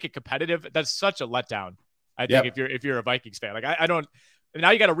not even make it competitive, that's such a letdown. I think if you're a Vikings fan, like I don't.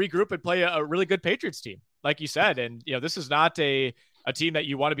 Now you got to regroup and play a really good Patriots team, like you said. And this is not a team that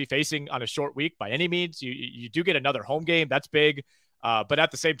you want to be facing on a short week by any means. You do get another home game, that's big. But at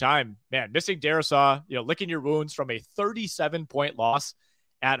the same time, man, missing Darrisaw, licking your wounds from a 37-point loss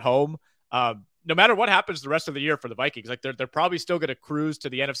at home. No matter what happens the rest of the year for the Vikings, like they're probably still going to cruise to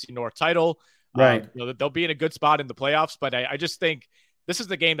the NFC North title. Right. They'll be in a good spot in the playoffs, but I just think this is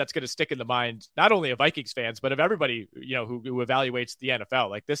the game that's going to stick in the mind, not only of Vikings fans, but of everybody, who evaluates the NFL.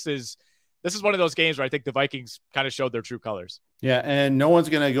 Like this is one of those games where I think the Vikings kind of showed their true colors. Yeah. And no one's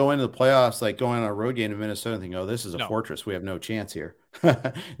going to go into the playoffs, like going on a road game in Minnesota and think, oh, this is a fortress. We have no chance here.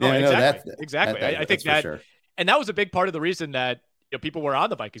 Exactly. I think that, sure. And that was a big part of the reason that, people were on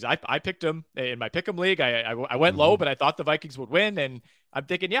the Vikings. I picked them in my pick'em league. I went low, but I thought the Vikings would win. And I'm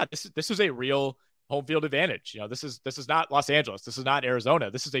thinking, this is a real home field advantage. This is not Los Angeles. This is not Arizona.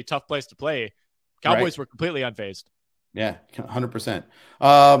 This is a tough place to play. Cowboys were completely unfazed. Yeah, 100%.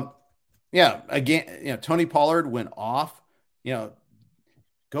 Again, Tony Pollard went off.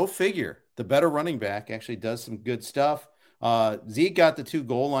 Go figure. The better running back actually does some good stuff. Zeke got the 2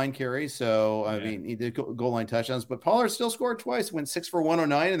 goal line carries, so he did goal line touchdowns, but Pollard still scored twice, went 6 for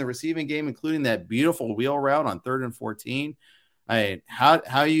 109 in the receiving game, including that beautiful wheel route on 3rd and 14.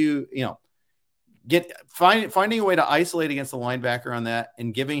 How you finding a way to isolate against the linebacker on that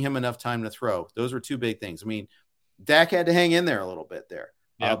and giving him enough time to throw. Those were 2 big things. I mean, Dak had to hang in there a little bit there,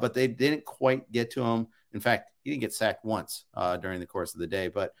 but they didn't quite get to him. In fact, he didn't get sacked once during the course of the day,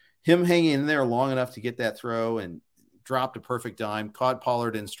 but him hanging in there long enough to get that throw and dropped a perfect dime, caught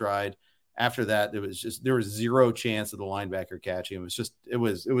Pollard in stride. After that, there was zero chance of the linebacker catching him. It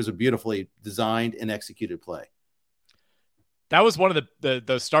was a beautifully designed and executed play. That was one of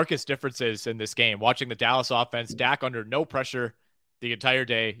the starkest differences in this game. Watching the Dallas offense, Dak under no pressure the entire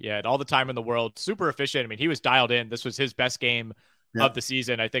day. He had all the time in the world, super efficient. I mean, he was dialed in. This was his best game of the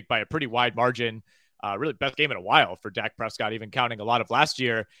season, I think, by a pretty wide margin. Really best game in a while for Dak Prescott, even counting a lot of last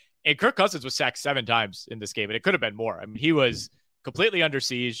year. And Kirk Cousins was sacked 7 times in this game, and it could have been more. I mean, he was completely under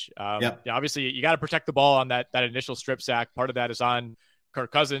siege. Obviously, you got to protect the ball on that initial strip sack. Part of that is on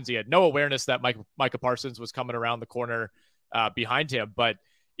Kirk Cousins. He had no awareness that Micah Parsons was coming around the corner behind him. But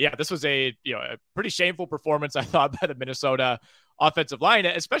this was a pretty shameful performance, I thought, by the Minnesota offensive line,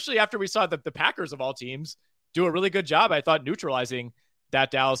 especially after we saw that the Packers of all teams do a really good job, I thought, neutralizing that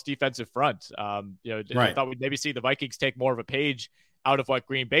Dallas defensive front. I thought we'd maybe see the Vikings take more of a page out of what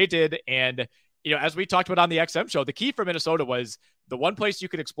Green Bay did. And, as we talked about on the XM show, the key for Minnesota was the one place you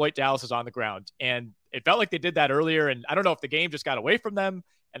could exploit Dallas is on the ground. And it felt like they did that earlier. And I don't know if the game just got away from them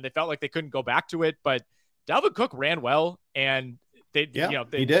and they felt like they couldn't go back to it, but Dalvin Cook ran well. And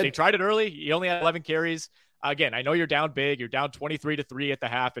They tried it early. He only had 11 carries. Again, I know you're down big. You're down 23-3 at the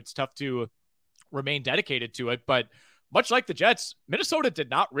half. It's tough to remain dedicated to it. But much like the Jets, Minnesota did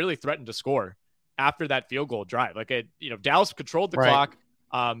not really threaten to score after that field goal drive. Dallas controlled the clock.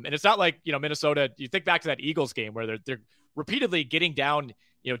 And it's not like, Minnesota, you think back to that Eagles game where they're repeatedly getting down,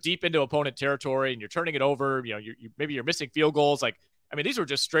 deep into opponent territory and you're turning it over. Maybe you're missing field goals. These were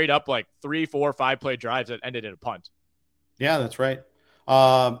just straight up 3, 4, 5 play drives that ended in a punt. Yeah, that's right.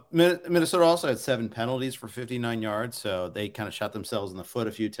 Minnesota also had 7 penalties for 59 yards. So they kind of shot themselves in the foot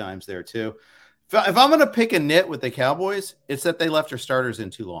a few times there too. If I'm going to pick a nit with the Cowboys, it's that they left their starters in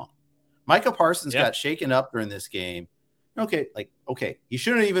too long. Micah Parsons got shaken up during this game. Okay, he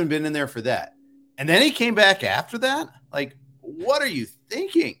shouldn't have even been in there for that. And then he came back after that? What are you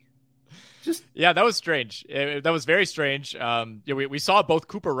thinking? That was strange. That was very strange. We saw both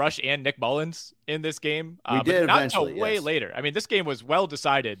Cooper Rush and Nick Mullins in this game. We did not until way later. This game was well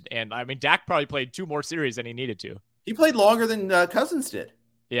decided. And, Dak probably played 2 more series than he needed to. He played longer than Cousins did.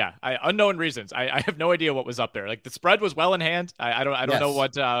 Yeah, unknown reasons. I have no idea what was up there. The spread was well in hand. I don't know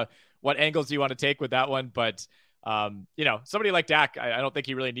what angles you want to take with that one, but somebody like Dak, I don't think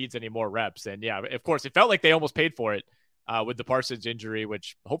he really needs any more reps. And yeah, of course, it felt like they almost paid for it with the Parsons injury,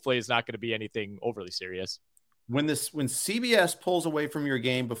 which hopefully is not going to be anything overly serious. When CBS pulls away from your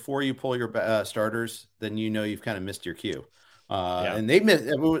game before you pull your starters, then you've kind of missed your cue. And they missed.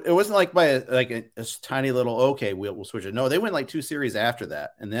 It wasn't like by a tiny little. Okay, we'll switch it. No, they went 2 series after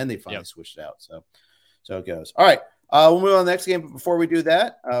that, and then they finally switched it out. So it goes. All right. We'll move on to the next game. But before we do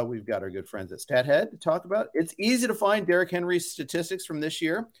that, we've got our good friends at StatHead to talk about. It's easy to find Derrick Henry's statistics from this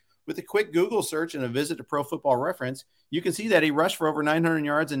year. With a quick Google search and a visit to Pro Football Reference, you can see that he rushed for over 900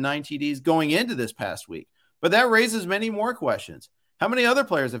 yards and 9 TDs going into this past week. But that raises many more questions. How many other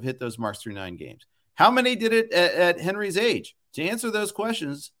players have hit those marks through 9 games? How many did it at Henry's age? To answer those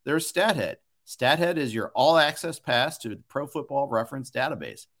questions, there's StatHead. StatHead is your all-access pass to the Pro Football Reference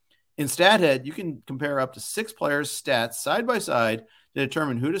database. In StatHead, you can compare up to 6 players' stats side by side to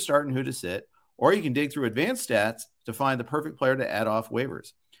determine who to start and who to sit, or you can dig through advanced stats to find the perfect player to add off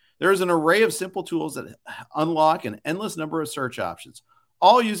waivers. There is an array of simple tools that unlock an endless number of search options,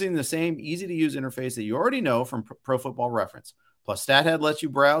 all using the same easy-to-use interface that you already know from Pro Football Reference. Plus, StatHead lets you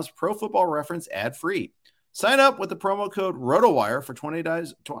browse Pro Football Reference ad-free. Sign up with the promo code ROTOWIRE for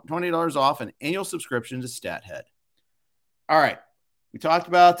 $20 off an annual subscription to StatHead. All right. We talked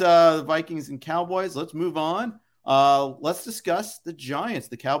about the Vikings and Cowboys. Let's move on. Let's discuss the Giants,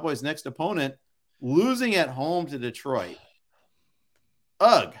 the Cowboys' next opponent, losing at home to Detroit.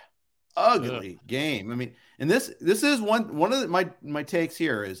 Ugly game. And this is one of my takes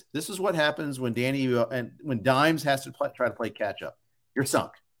here is this is what happens when when Dimes has to try to play catch up. You're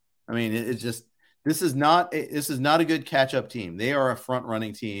sunk. It's just this is not a good catch up team. They are a front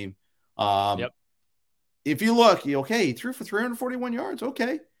running team. If you look, he threw for 341 yards.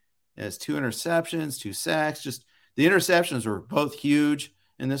 Okay. It has 2 interceptions, 2 sacks. Just the interceptions were both huge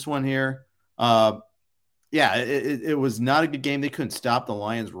in this one here. It was not a good game. They couldn't stop the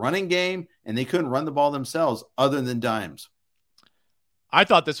Lions' running game, and they couldn't run the ball themselves other than Dimes. I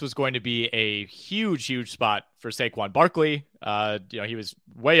thought this was going to be a huge spot for Saquon Barkley. He was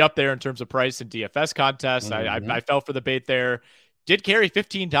way up there in terms of price in DFS contests. Mm-hmm. I fell for the bait there. Did carry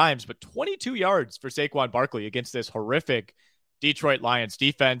 15 times, but 22 yards for Saquon Barkley against this horrific Detroit Lions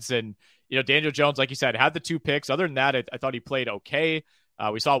defense. And, Daniel Jones, like you said, had the 2 picks. Other than that, I thought he played okay.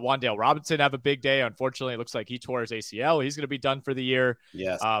 We saw Wan'Dale Robinson have a big day. Unfortunately, it looks like he tore his ACL. He's going to be done for the year.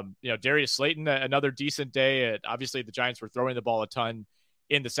 Yes. Darius Slayton, another decent day. Obviously, the Giants were throwing the ball a ton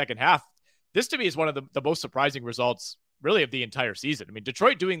in the second half. This, to me, is one of the most surprising results, really, of the entire season.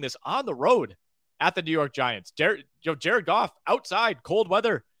 Detroit doing this on the road at the New York Giants. Jared Goff outside, cold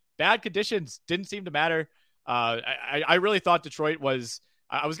weather, bad conditions, didn't seem to matter. I really thought Detroit was,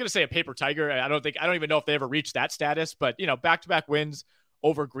 I was going to say a paper tiger. I don't even know if they ever reached that status, but back-to-back wins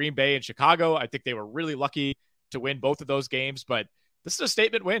over Green Bay and Chicago. I think they were really lucky to win both of those games, but this is a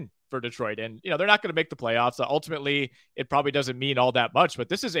statement win for Detroit. And, they're not going to make the playoffs. Ultimately, it probably doesn't mean all that much, but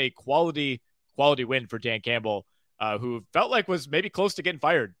this is a quality win for Dan Campbell, who felt like was maybe close to getting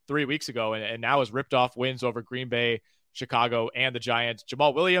fired 3 weeks ago and now has ripped off wins over Green Bay, Chicago, and the Giants.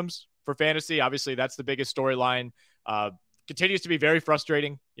 Jamal Williams for fantasy, obviously that's the biggest storyline. Continues to be very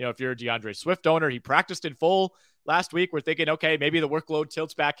frustrating. If you're a DeAndre Swift owner, he practiced in full last week. We're thinking, okay, maybe the workload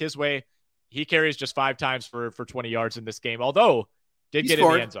tilts back his way. He carries just 5 times for 20 yards in this game, although did get in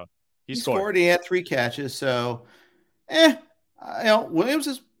the end zone. He scored. He had 3 catches. So, Williams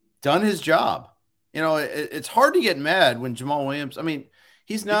has done his job. It's hard to get mad when Jamal Williams,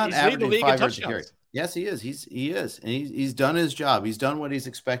 he's not averaging 5 yards a carry. Yes, he is. He is. And he's done his job. He's done what he's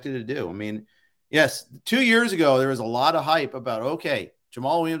expected to do. I mean, yes, 2 years ago, there was a lot of hype about, okay,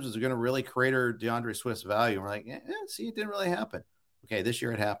 Jamal Williams is going to really crater DeAndre Swift's value. And we're like, see, it didn't really happen. Okay, this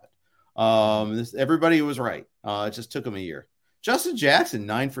year it happened. Everybody was right. It just took him a year. Justin Jackson,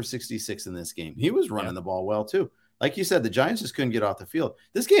 9 for 66 in this game. He was running the ball well, too. Like you said, the Giants just couldn't get off the field.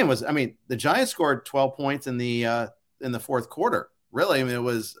 This game was, I mean, the Giants scored 12 points in the fourth quarter. Really, I mean, it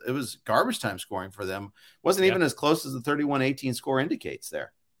was garbage time scoring for them. Wasn't even as close as the 31-18 score indicates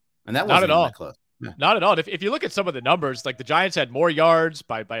there. And that wasn't not at all that close. Yeah. Not at all. If you look at some of the numbers, like the Giants had more yards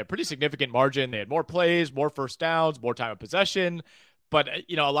by a pretty significant margin. They had more plays, more first downs, more time of possession. But,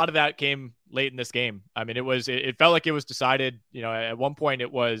 a lot of that came late in this game. I mean, it felt like it was decided, at one point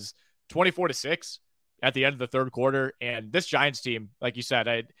it was 24-6 at the end of the third quarter. And this Giants team, like you said,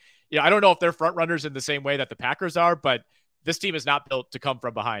 I don't know if they're front runners in the same way that the Packers are, but this team is not built to come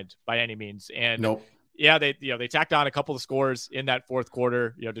from behind by any means. And nope. Yeah, they tacked on a couple of scores in that fourth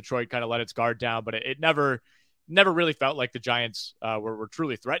quarter. Detroit kind of let its guard down, but it never really felt like the Giants were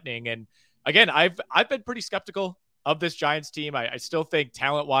truly threatening. And again, I've been pretty skeptical of this Giants team. I still think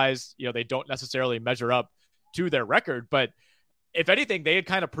talent-wise, they don't necessarily measure up to their record. But if anything, they had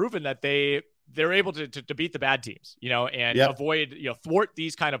kind of proven that they're able to beat the bad teams, and avoid, thwart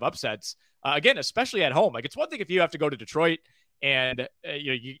these kind of upsets. Again, especially at home. Like, it's one thing if you have to go to Detroit and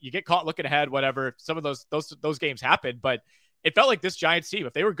you get caught looking ahead, whatever. Some of those games happen, but it felt like this Giants team,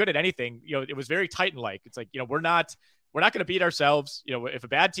 if they were good at anything, it was very Titan-like. It's like, we're not going to beat ourselves. If a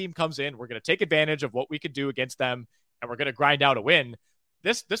bad team comes in, we're going to take advantage of what we could do against them, and we're going to grind out a win.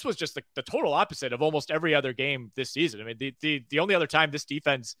 This was just the total opposite of almost every other game this season. I mean, the only other time this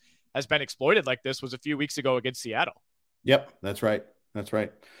defense has been exploited like this was a few weeks ago against Seattle. Yep, that's right.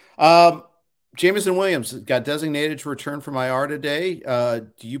 Jameson Williams got designated to return from IR today.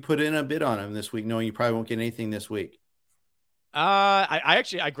 Do you put in a bid on him this week, knowing you probably won't get anything this week?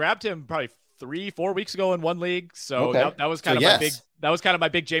 I grabbed him probably 3-4 weeks ago in one league. So that was kind of my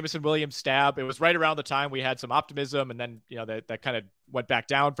big Jameson Williams stab. It was right around the time we had some optimism, and then, that kind of went back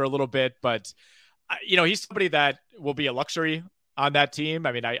down for a little bit, but he's somebody that will be a luxury on that team.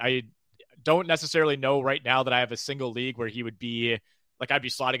 I mean, I don't necessarily know right now that I have a single league where he would be like, I'd be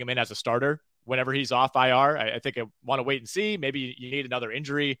slotting him in as a starter whenever he's off IR. I think I want to wait and see. Maybe you need another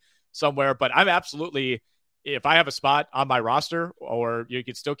injury somewhere, but I'm absolutely, if I have a spot on my roster, or you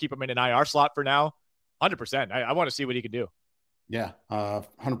could still keep him in an IR slot for now, 100%. I want to see what he can do. Yeah,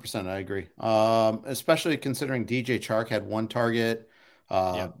 100%. I agree. Especially considering DJ Chark had one target.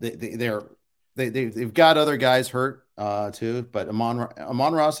 They've got other guys hurt too, but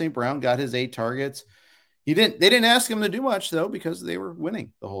Amon-Ra St. Brown got his 8 targets. They didn't ask him to do much though, because they were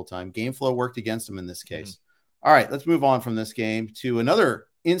winning the whole time. Game flow worked against him in this case. All right, let's move on from this game to another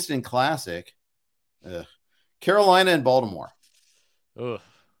instant classic. Carolina and Baltimore. Ugh.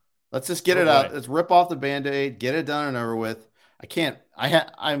 Let's just get it out. Let's rip off the Band-Aid, get it done and over with. I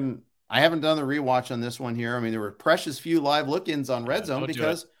haven't done the rewatch on this one here. I mean, there were precious few live look-ins on Red Zone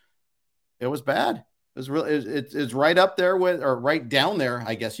because it was bad. It was really, it's right up there with, or right down there,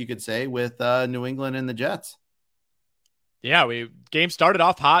 I guess you could say, with New England and the Jets. Yeah, game started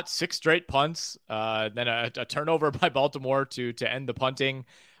off hot, 6 straight punts, then a turnover by Baltimore to end the punting.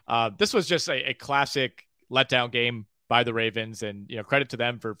 This was just a classic letdown game by the Ravens, and credit to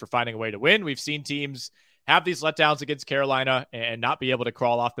them for finding a way to win. We've seen teams have these letdowns against Carolina and not be able to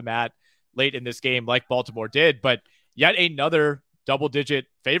crawl off the mat late in this game like Baltimore did, but yet another double-digit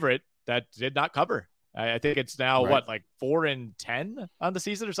favorite that did not cover. I think it's now like 4-10 on the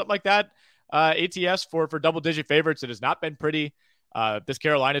season or something like that. ATS for double-digit favorites. It has not been pretty. This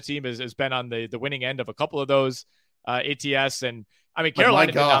Carolina team has been on the winning end of a couple of those ATS, and I mean,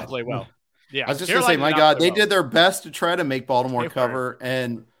 Carolina did not play well. Yeah, I was just going to say, my God, they did their best to try to make Baltimore cover,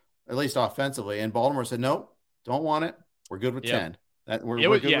 and at least offensively. And Baltimore said, "Nope, don't want it. We're good with 10." It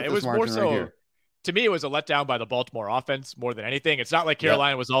was more so. Right, to me, it was a letdown by the Baltimore offense more than anything. It's not like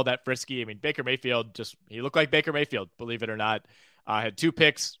Carolina was all that frisky. I mean, Baker Mayfield he looked like Baker Mayfield, believe it or not. Had 2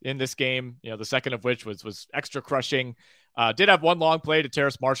 picks in this game. The second of which was extra crushing. Did have one long play to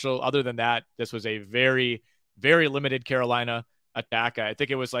Terrace Marshall. Other than that, this was a very, very limited Carolina attack. I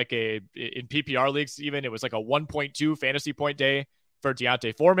think it was like in PPR leagues, even it was like a 1.2 fantasy point day for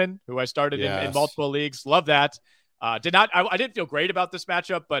Deontay Foreman, who I started in multiple leagues. Love that. I didn't feel great about this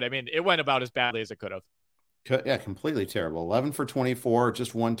matchup, but I mean, it went about as badly as it could have. Yeah, completely terrible. 11 for 24,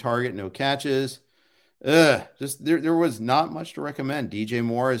 just 1 target, no catches. Just there was not much to recommend. DJ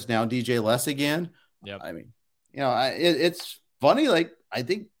Moore is now DJ Less again. Yeah, I mean, it's funny. Like, I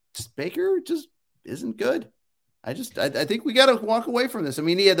think Baker just isn't good. I think we got to walk away from this. I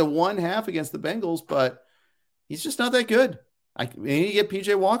mean, he had the one half against the Bengals, but he's just not that good. I need to get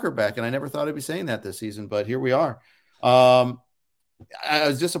PJ Walker back, and I never thought I'd be saying that this season, but here we are. I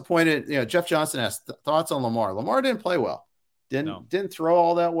was disappointed. Jeff Johnson asked thoughts on Lamar. Lamar didn't play well. Didn't throw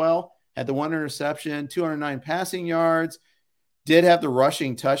all that well. Had the one interception, 209 passing yards. Did have the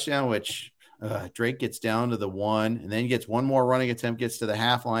rushing touchdown, which Drake gets down to the one, and then he gets one more running attempt, gets to the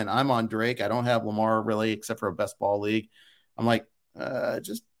half line. I'm on Drake. I don't have Lamar really, except for a best ball league. I'm like, let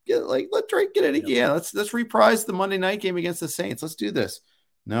Drake get it again. Let's reprise the Monday night game against the Saints. Let's do this.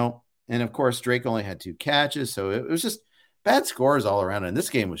 No. And of course, Drake only had 2 catches. So it was just bad scores all around. And this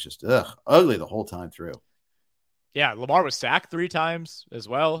game was just ugly the whole time through. Yeah, Lamar was sacked 3 times as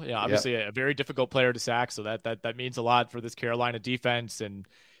well. Yeah, obviously a very difficult player to sack, so that means a lot for this Carolina defense. And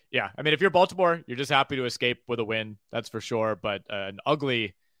yeah, I mean, if you're Baltimore, you're just happy to escape with a win, that's for sure. But an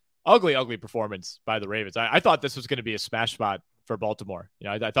ugly performance by the Ravens. I thought this was going to be a smash spot for Baltimore.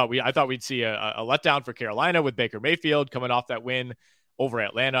 I thought we'd see a letdown for Carolina with Baker Mayfield coming off that win over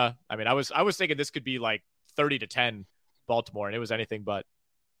Atlanta. I mean, I was thinking this could be like 30-10 Baltimore, and it was anything but.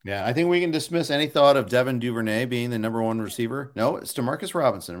 Yeah, I think we can dismiss any thought of Devin Duvernay being the number 1 receiver. No, it's DeMarcus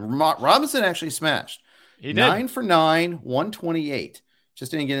Robinson. Robinson actually smashed. He did. 9 for 9, 128.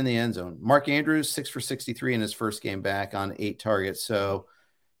 Just didn't get in the end zone. Mark Andrews, 6 for 63 in his first game back on 8 targets. So,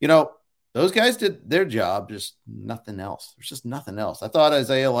 those guys did their job, just nothing else. There's just nothing else. I thought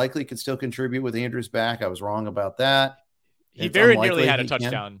Isaiah Likely could still contribute with Andrews back. I was wrong about that. He very nearly had a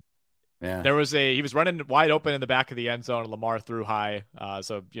touchdown. Yeah. He was running wide open in the back of the end zone. Lamar threw high.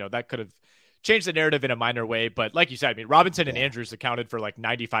 So, that could have changed the narrative in a minor way. But like you said, I mean, Robinson and Andrews accounted for like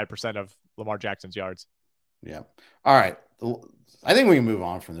 95% of Lamar Jackson's yards. Yeah. All right. I think we can move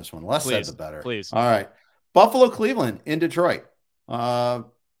on from this one. Less said, the better. Please. All right. Buffalo, Cleveland in Detroit. Started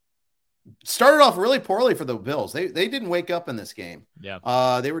off really poorly for the Bills. They didn't wake up in this game.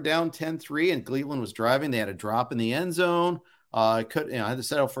 Yeah. They were down 10-3 and Cleveland was driving. They had a drop in the end zone. I had to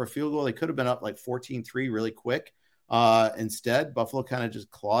settle for a field goal. They could have been up like 14-3 really quick. Instead, Buffalo kind of just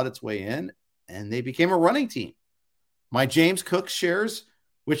clawed its way in and they became a running team. My James Cook shares,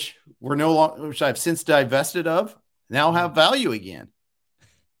 which I've since divested of, now have value again.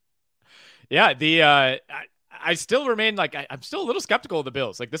 Yeah, I still remain I'm still a little skeptical of the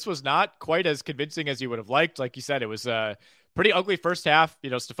Bills. Like, this was not quite as convincing as you would have liked. Like you said, it was a pretty ugly first half.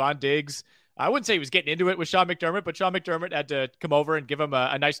 Stephon Diggs, I wouldn't say he was getting into it with Sean McDermott, but Sean McDermott had to come over and give him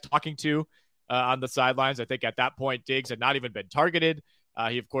a nice talking to on the sidelines. I think at that point, Diggs had not even been targeted.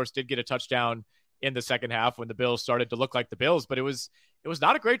 He, of course, did get a touchdown in the second half when the Bills started to look like the Bills, but it was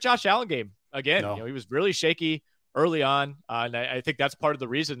not a great Josh Allen game. Again, no. He was really shaky early on, and I think that's part of the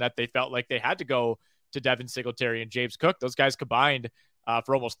reason that they felt like they had to go to Devin Singletary and James Cook. Those guys combined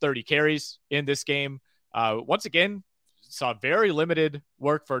for almost 30 carries in this game. Once again, saw very limited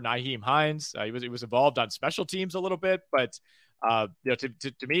work for Nyheim Hines. He was involved on special teams a little bit, but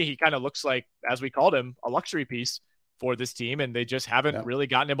to me, he kind of looks like, as we called him, a luxury piece for this team, and they just haven't really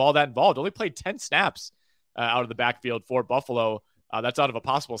gotten him all that involved. Only played 10 snaps out of the backfield for Buffalo. That's out of a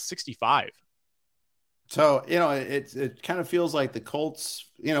possible 65. So, it kind of feels like the Colts,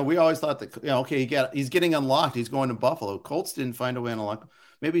 we always thought that, he's getting unlocked. He's going to Buffalo. Colts didn't find a way to unlock him.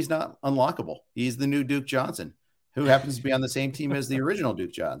 Maybe he's not unlockable. He's the new Duke Johnson, who happens to be on the same team as the original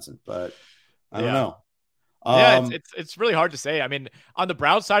Duke Johnson, but I don't know. It's really hard to say. I mean, on the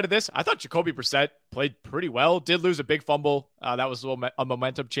Browns side of this, I thought Jacoby Brissett played pretty well. Did lose a big fumble. That was a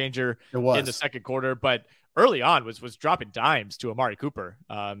momentum changer in the second quarter, but early on was dropping dimes to Amari Cooper.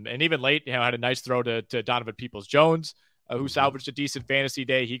 And even late, had a nice throw to Donovan Peoples-Jones, who salvaged a decent fantasy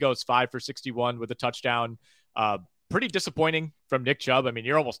day. He goes 5 for 61 with a touchdown. Pretty disappointing from Nick Chubb. I mean,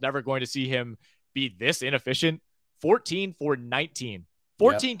 you're almost never going to see him be this inefficient. 14 for 19.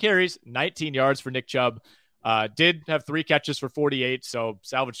 14 carries, 19 yards for Nick Chubb. Did have 3 catches for 48, so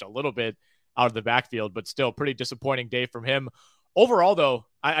salvaged a little bit out of the backfield, but still pretty disappointing day from him. Overall, though,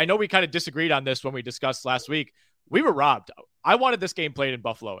 I know we kind of disagreed on this when we discussed last week. We were robbed. I wanted this game played in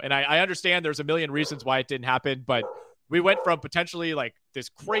Buffalo, and I understand there's a million reasons why it didn't happen, but we went from potentially like this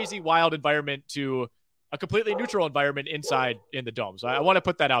crazy wild environment to a completely neutral environment inside in the Dome. So I want to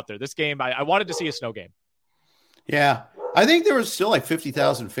put that out there. This game, I wanted to see a snow game. Yeah, I think there was still like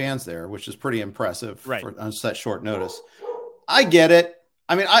 50,000 fans there, which is pretty impressive on such short notice. I get it.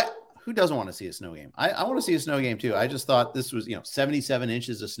 I mean, who doesn't want to see a snow game? I want to see a snow game too. I just thought this was, 77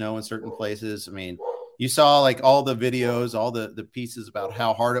 inches of snow in certain places. I mean, you saw like all the videos, all the pieces about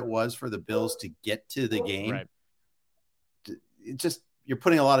how hard it was for the Bills to get to the game. Right. It just, you're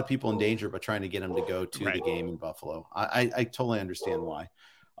putting a lot of people in danger by trying to get them to go to the game in Buffalo. I totally understand why.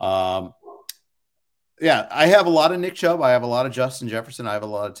 Yeah, I have a lot of Nick Chubb. I have a lot of Justin Jefferson. I have a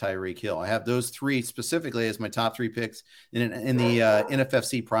lot of Tyreek Hill. I have those three specifically as my top three picks in the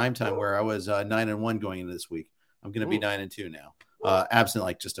NFFC primetime, where I was 9-1 going into this week. I'm going to be 9-2 now. Absent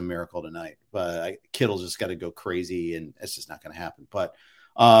like just a miracle tonight, but Kittle's just got to go crazy, and it's just not going to happen. But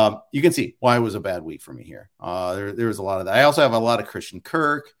you can see why it was a bad week for me here. There was a lot of that. I also have a lot of Christian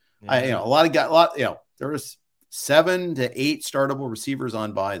Kirk. Yeah. There was 7 to 8 startable receivers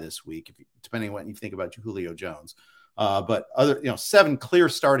on bye this week, depending on what you think about Julio Jones. But 7 clear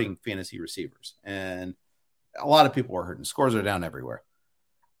starting fantasy receivers, and a lot of people were hurting. Scores are down everywhere.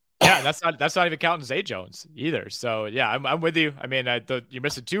 Yeah, that's not even counting Zay Jones either. So yeah, I'm with you. I mean, you're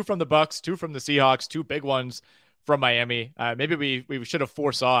missing 2 from the Bucks, 2 from the Seahawks, 2 big ones from Miami. Maybe we should have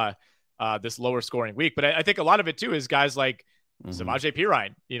foresaw this lower scoring week, but I think a lot of it too is guys like Samaje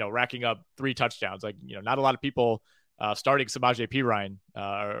Perine, racking up 3 touchdowns. Like, not a lot of people starting Samaje Perine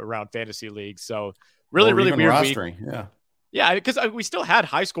around fantasy leagues. So really weird rostering. Week. Yeah, because we still had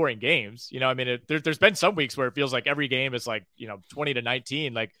high scoring games. I mean, there's been some weeks where it feels like every game is like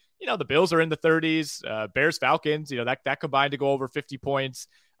 20-19. Like, the Bills are in the 30s. Bears Falcons, that combined to go over 50 points.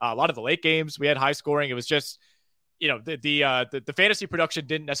 A lot of the late games we had high scoring. It was just the fantasy production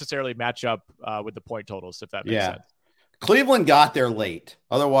didn't necessarily match up with the point totals, if that makes sense. Cleveland got there late.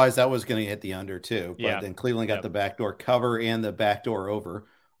 Otherwise, that was going to hit the under too. But then Cleveland got the backdoor cover and the backdoor over.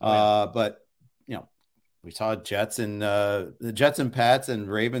 But we saw the Jets and Pats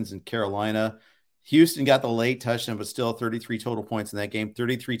and Ravens and Carolina. Houston got the late touchdown, but still 33 total points in that game.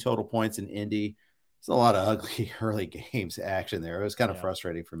 33 total points in Indy. It's a lot of ugly early games action there. It was kind of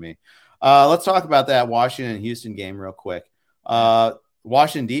frustrating for me. Let's talk about that Washington and Houston game real quick.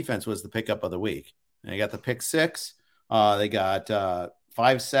 Washington defense was the pickup of the week. They got the pick 6. They got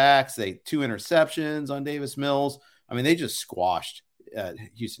 5 sacks. 2 interceptions on Davis Mills. I mean, they just squashed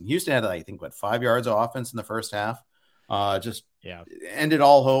Houston. Houston had, I think, 5 yards of offense in the first half. Ended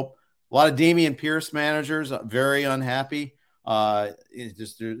all hope. A lot of Dameon Pierce managers very unhappy.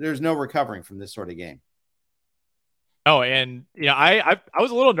 There's no recovering from this sort of game. Oh, and I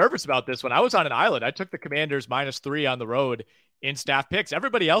was a little nervous about this when I was on an island. I took the Commanders -3 on the road in staff picks.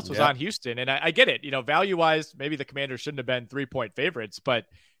 Everybody else was on Houston, and I get it. Value wise, maybe the Commanders shouldn't have been 3-point favorites, but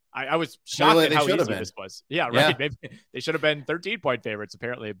I was shocked at how easy this was. Yeah, right. Yeah. Maybe they should have been 13-point favorites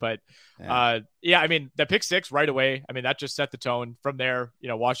apparently, but I mean, the pick 6 right away. I mean, that just set the tone from there.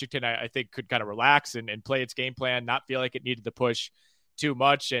 Washington, I think, could kind of relax and play its game plan, not feel like it needed to push too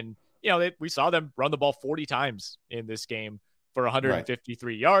much. And, we saw them run the ball 40 times in this game for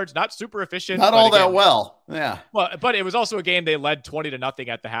 153 yards. Not super efficient. Not all that well. Yeah. Well, but it was also a game they led 20-0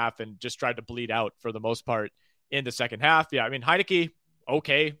 at the half and just tried to bleed out for the most part in the second half. Yeah. I mean, Heineke,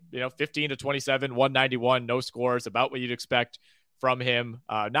 okay, 15-27, 191, no scores, about what you'd expect from him.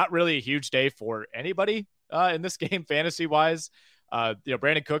 Not really a huge day for anybody in this game, fantasy wise.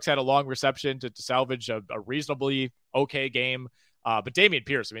 Brandon Cooks had a long reception to salvage a reasonably okay game. But Dameon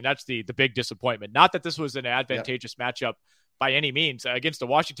Pierce, I mean, that's the big disappointment. Not that this was an advantageous matchup by any means against a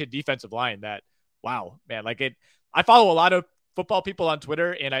Washington defensive line that, wow, man, I follow a lot of football people on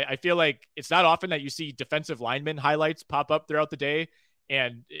Twitter, and I feel like it's not often that you see defensive lineman highlights pop up throughout the day.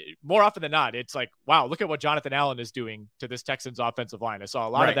 And more often than not, it's like, wow, look at what Jonathan Allen is doing to this Texans offensive line. I saw a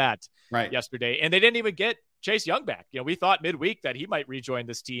lot of that yesterday, and they didn't even get Chase Young back. We thought midweek that he might rejoin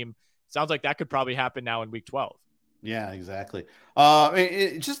this team. Sounds like that could probably happen now in week 12. Yeah, exactly.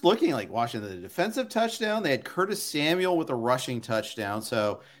 Just looking like Washington, the defensive touchdown, they had Curtis Samuel with a rushing touchdown.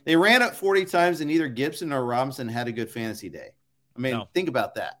 So they ran it 40 times, and neither Gibson or Robinson had a good fantasy day. I mean, think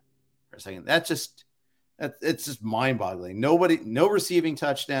about that for a second. It's just mind-boggling. No receiving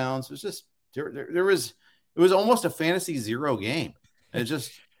touchdowns. It was just it was almost a fantasy zero game. It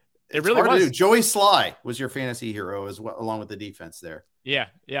really was. Joey Sly was your fantasy hero as well, along with the defense there. Yeah,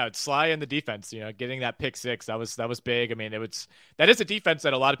 it's Sly and the defense. Getting that pick 6, that was big. I mean, that is a defense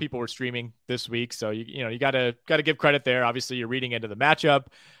that a lot of people were streaming this week. So you gotta give credit there. Obviously, you're reading into the matchup.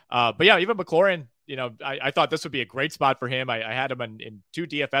 But yeah, even McLaurin. I thought this would be a great spot for him. I had him in 2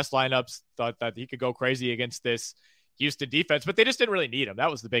 DFS lineups, thought that he could go crazy against this Houston defense, but they just didn't really need him.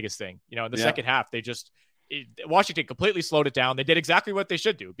 That was the biggest thing. In the second half, Washington completely slowed it down. They did exactly what they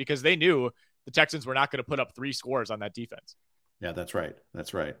should do because they knew the Texans were not going to put up 3 scores on that defense. Yeah, that's right.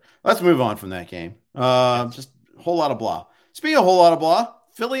 Let's move on from that game. Just a whole lot of blah. Speaking of a whole lot of blah,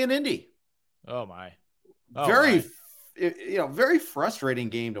 Philly and Indy. Oh my. Very frustrating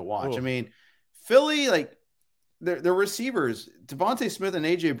game to watch. Ooh. I mean, Philly, their receivers, Devontae Smith and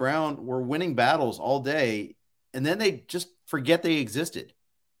A.J. Brown were winning battles all day, and then they just forget they existed.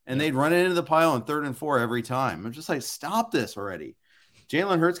 And they'd run it into the pile on 3rd and 4 every time. I'm just like, stop this already.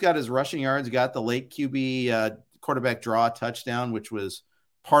 Jalen Hurts got his rushing yards, got the late QB quarterback draw touchdown, which was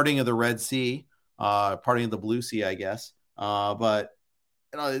parting of the Red Sea, parting of the Blue Sea, I guess. But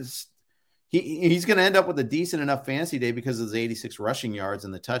he's going to end up with a decent enough fantasy day because of his 86 rushing yards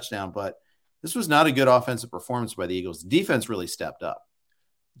and the touchdown. But this was not a good offensive performance by the Eagles. The defense really stepped up.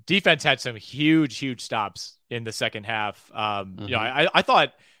 Defense had some huge stops in the second half. I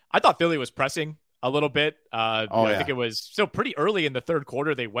thought Philly was pressing a little bit. I think it was still pretty early in the third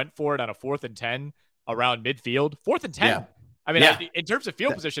quarter. They went for it on a 4th and 10 around midfield. 4th and 10. Yeah. I mean, in terms of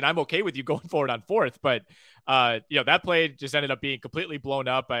field position, I'm okay with you going for it on 4th, but that play just ended up being completely blown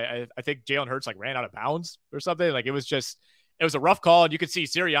up. I think Jalen Hurts ran out of bounds or something. It was a rough call, and you could see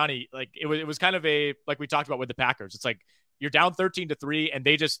Sirianni, it was kind of like we talked about with the Packers. It's you're down 13-3, and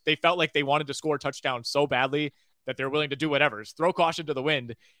they felt like they wanted to score a touchdown so badly that they're willing to do whatever, throw caution to the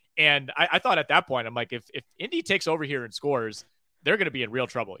wind. And I thought at that point, I'm like, if Indy takes over here and scores, they're going to be in real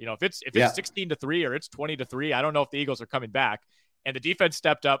trouble. If it's 16-3 or it's 20-3, I don't know if the Eagles are coming back. And the defense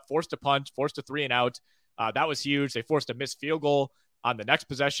stepped up, forced a punt, forced a 3-and-out. That was huge. They forced a missed field goal on the next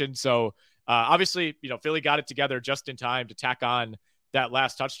possession. So obviously, Philly got it together just in time to tack on that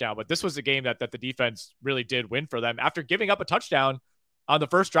last touchdown. But this was a game that the defense really did win for them after giving up a touchdown on the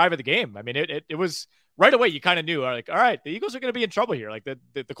first drive of the game. I mean, it was right away. You kind of knew, all right, the Eagles are going to be in trouble here.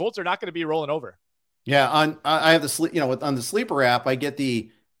 The Colts are not going to be rolling over. Yeah. I have on the Sleeper app, I get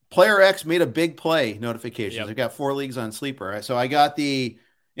the Player X made a big play notifications. Yep. I've got 4 leagues on Sleeper. Right? So I got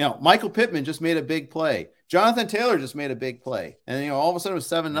Michael Pittman just made a big play. Jonathan Taylor just made a big play. And, all of a sudden it was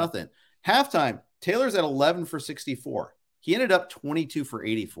 7-0. Halftime, Taylor's at 11 for 64. He ended up 22 for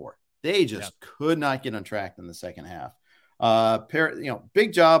 84. They just could not get on track in the second half.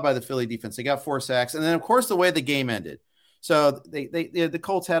 Big job by the Philly defense. They got 4 sacks. And then, of course, the way the game ended. So the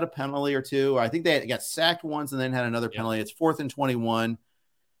Colts had a penalty or two. I think they got sacked once and then had another penalty. It's 4th and 21.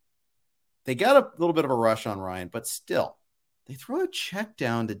 They got a little bit of a rush on Ryan, but still, they throw a check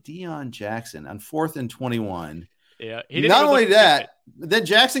down to Deion Jackson on 4th and 21. Yeah. Not only that, then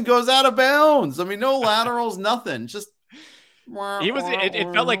Jackson goes out of bounds. I mean, no laterals, nothing. Just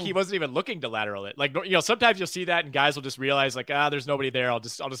it felt like he wasn't even looking to lateral it. Sometimes you'll see that and guys will just realize there's nobody there. I'll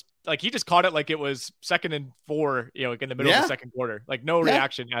just he just caught it like it was 2nd and 4, in the middle of the second quarter. No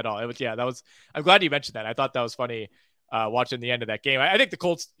reaction at all. It was, I'm glad you mentioned that. I thought that was funny watching the end of that game. I think the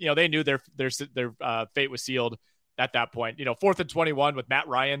Colts, they knew their fate was sealed at that point. 4th and 21 with Matt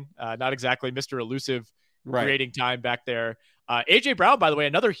Ryan, not exactly Mr. Elusive, creating time back there. AJ Brown, by the way,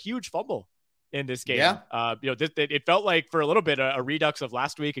 another huge fumble in this game. Yeah. It felt like for a little bit a redux of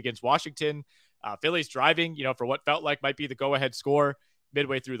last week against Washington. Philly's driving, for what felt like might be the go-ahead score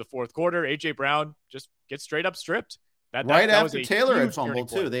midway through the fourth quarter. AJ Brown just gets straight up stripped. That after Taylor had fumbled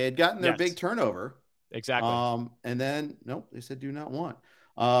too. They had gotten their big turnover. Exactly. And then they said do not want.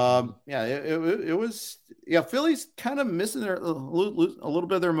 It was Philly's kind of missing a little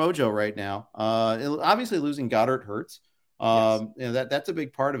bit of their mojo right now. Obviously losing Goddard hurts. That's a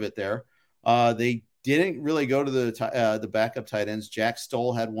big part of it there. They didn't really go to the backup tight ends. Jack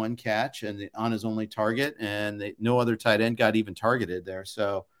Stoll had 1 catch and on his only target, and no other tight end got even targeted there.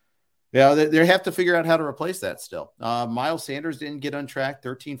 So they have to figure out how to replace that still. Miles Sanders didn't get on track,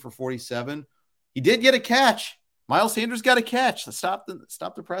 13 for 47. He did get a catch. Miles Sanders got a catch. Stop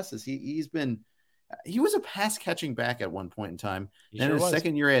the presses. He was a pass catching back at one point in time. Then in his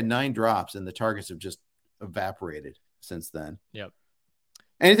second year, he had 9 drops, and the targets have just evaporated since then. Yep.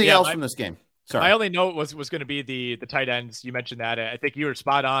 Anything else from this game? Sorry. My only note was going to be the tight ends. You mentioned that. I think you were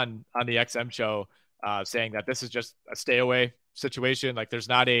spot on the XM show saying that this is just a stay away situation. There's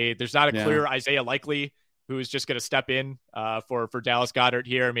not a clear Isaiah Likely who is just going to step in for Dallas Goedert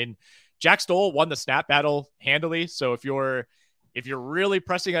here. I mean, Jack Stoll won the snap battle handily. So if you're really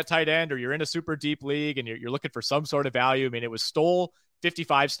pressing at tight end or you're in a super deep league and you're looking for some sort of value, I mean, it was Stoll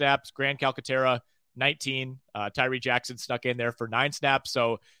 55 snaps, Grand Calcaterra 19, Tyree Jackson snuck in there for 9 snaps.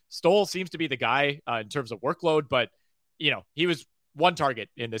 So Stoll seems to be the guy in terms of workload, but he was 1 target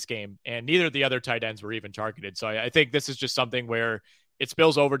in this game and neither of the other tight ends were even targeted. So I think this is just something where it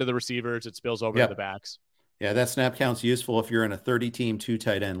spills over to the receivers. It spills over to the backs. Yeah, that snap count's useful if you're in a 30-team 2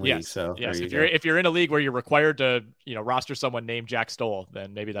 tight end league. Yes. So yes, if you're in a league where you're required to roster someone named Jack Stoll,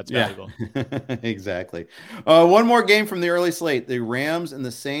 then maybe that's valuable. Yeah. Exactly. One more game from the early slate: the Rams and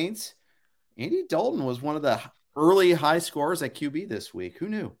the Saints. Andy Dalton was one of the early high scorers at QB this week. Who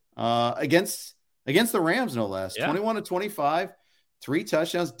knew? Against the Rams, no less. 21-25, 3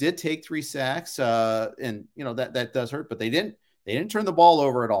 touchdowns. Did take 3 sacks, and that does hurt. But they didn't turn the ball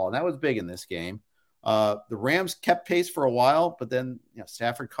over at all, and that was big in this game. The Rams kept pace for a while, but then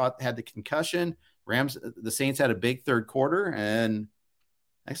Stafford had the concussion. The Saints had a big third quarter, and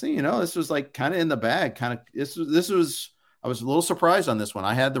Actually, this was like kind of in the bag. This was. I was a little surprised on this one.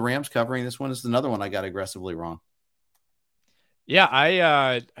 I had the Rams covering. This one is another one I got aggressively wrong. Yeah,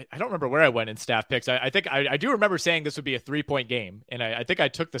 I don't remember where I went in staff picks. I think I do remember saying this would be a 3-point game, and I think I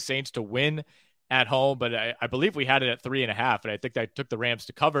took the Saints to win at home, but I believe we had it at 3.5, and I think I took the Rams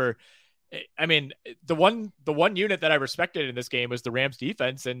to cover. I mean, the one unit that I respected in this game was the Rams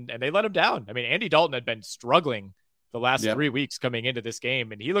defense, and they let him down. I mean, Andy Dalton had been struggling the last 3 weeks coming into this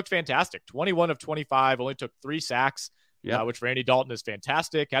game, and he looked fantastic. 21 of 25, only took 3 sacks, which for Andy Dalton is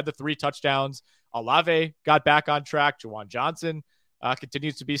fantastic. Had the 3 touchdowns. Olave got back on track. Juwan Johnson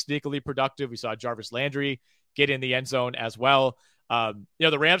continues to be sneakily productive. We saw Jarvis Landry get in the end zone as well.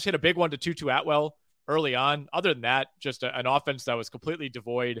 The Rams hit a big one to Tutu Atwell early on. Other than that, just an offense that was completely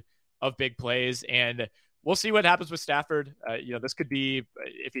devoid of big plays. And we'll see what happens with Stafford. This could be,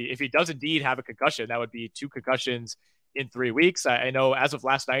 if he does indeed have a concussion, that would be 2 concussions in 3 weeks. I know as of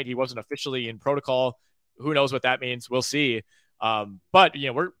last night, he wasn't officially in protocol. Who knows what that means? We'll see. But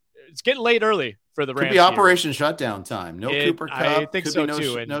it's getting late early for the Rams. Could be Operation Shutdown time. No Cooper Kupp. I think so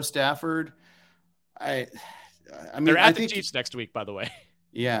too. And no Stafford. I mean, they're at the Chiefs next week, by the way.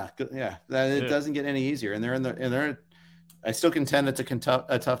 Yeah. It doesn't get any easier, and they're. I still contend it's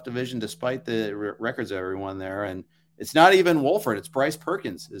a tough division despite the records of everyone there, and it's not even Wolford. It's Bryce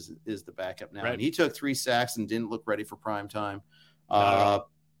Perkins is the backup now, and he took 3 sacks and didn't look ready for prime time.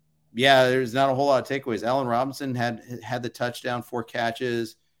 There's not a whole lot of takeaways. Allen Robinson had the touchdown, 4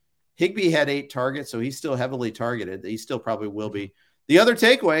 catches. Higbee had 8 targets, so he's still heavily targeted. He still probably will be. The other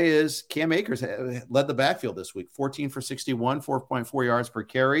takeaway is Cam Akers led the backfield this week, 14 for 61, 4.4 yards per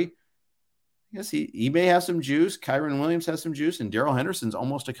carry. I guess he may have some juice. Kyron Williams has some juice, and Darrell Henderson's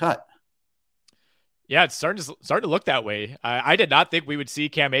almost a cut. Yeah, it's starting to look that way. I did not think we would see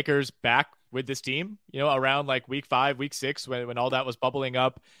Cam Akers back with this team, around like week 5, week 6, when all that was bubbling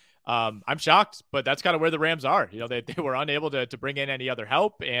up. I'm shocked, but that's kind of where the Rams are. They were unable to bring in any other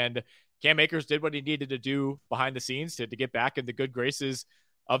help, and Cam Akers did what he needed to do behind the scenes to get back in the good graces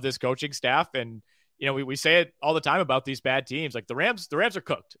of this coaching staff. And, we say it all the time about these bad teams. Like the Rams are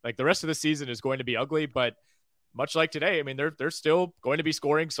cooked. Like the rest of the season is going to be ugly, but much like today, I mean, they're still going to be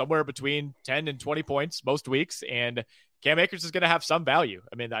scoring somewhere between 10 and 20 points most weeks, and Cam Akers is going to have some value.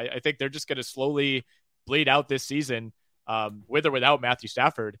 I mean, I think they're just going to slowly bleed out this season, with or without Matthew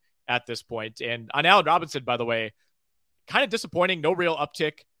Stafford at this point. And on Allen Robinson, by the way, kind of disappointing. No real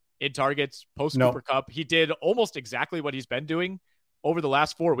uptick in targets post Cooper Kupp. He did almost exactly what he's been doing over the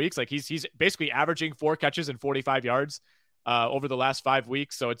last 4 weeks. Like he's basically averaging 4 catches and 45 yards over the last 5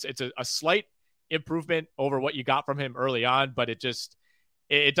 weeks. So it's a slight improvement over what you got from him early on, but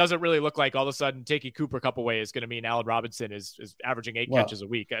it doesn't really look like all of a sudden taking Cooper Kupp away is going to mean Allen Robinson is averaging 8 catches a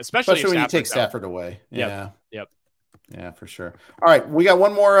week, especially when you take Stafford away. Yep. Yeah, for sure. All right, we got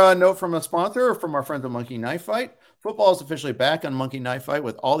one more note from a sponsor, from our friends at Monkey Knife Fight. Football is officially back on Monkey Knife Fight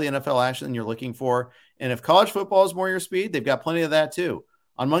with all the NFL action you're looking for. And if college football is more your speed, they've got plenty of that too.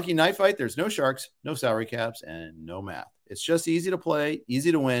 On Monkey Knife Fight, there's no sharks, no salary caps, and no math. It's just easy to play,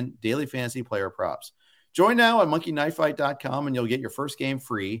 easy to win, daily fantasy player props. Join now at monkeyknifefight.com and you'll get your first game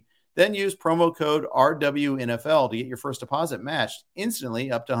free. Then use promo code RWNFL to get your first deposit matched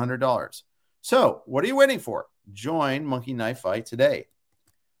instantly up to $100. So what are you waiting for? Join Monkey Knife Fight today.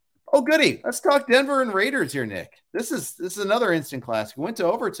 Oh, goody. Let's talk Denver and Raiders here, Nick. This is another instant classic. Went to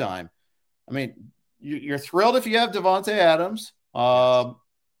overtime. I mean, you're thrilled if you have Devontae Adams. I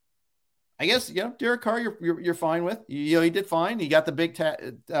guess, Derek Carr, you're fine with. He did fine. He got the big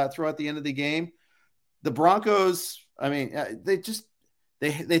throw at the end of the game. The Broncos, I mean,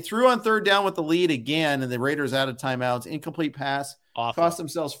 they threw on third down with the lead again, and the Raiders out of timeouts. Incomplete pass. Awful. Cost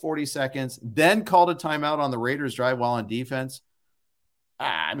themselves 40 seconds, then called a timeout on the Raiders drive while on defense.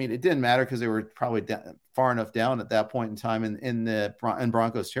 I mean, it didn't matter because they were probably far enough down at that point in time in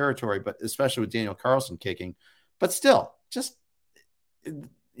Broncos territory, but especially with Daniel Carlson kicking. But still, this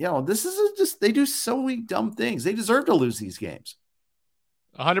is just, they do so many dumb things. They deserve to lose these games.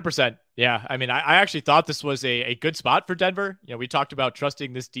 100%. Yeah. I mean, I actually thought this was a good spot for Denver. We talked about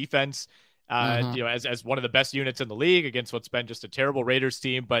trusting this defense as one of the best units in the league against what's been just a terrible Raiders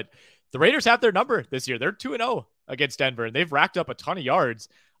team. But the Raiders have their number this year. They're 2-0 against Denver, and they've racked up a ton of yards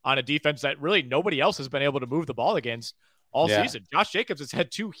on a defense that really nobody else has been able to move the ball against all season. Josh Jacobs has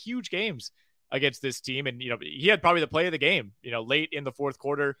had 2 huge games against this team, and he had probably the play of the game, late in the fourth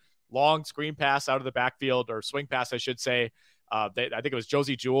quarter, long screen pass out of the backfield, or swing pass, I should say. I think it was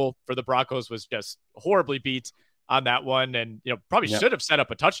Josie Jewell for the Broncos was just horribly beat on that one, and probably should have set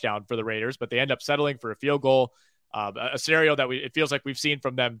up a touchdown for the Raiders, but they end up settling for a field goal. A scenario that it feels like we've seen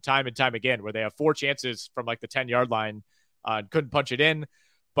from them time and time again, where they have 4 chances from like the 10-yard line and couldn't punch it in.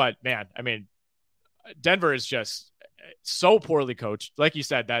 But man, I mean, Denver is just so poorly coached. Like you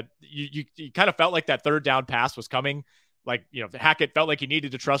said, that you kind of felt like that third down pass was coming. Like, Hackett felt like he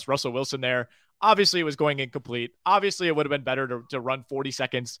needed to trust Russell Wilson there. Obviously, it was going incomplete. Obviously, it would have been better to run 40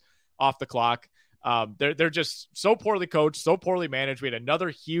 seconds off the clock. They're just so poorly coached, so poorly managed. We had another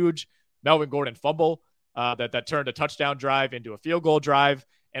huge Melvin Gordon fumble that turned a touchdown drive into a field goal drive.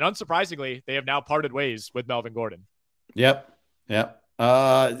 And unsurprisingly, they have now parted ways with Melvin Gordon. Yep.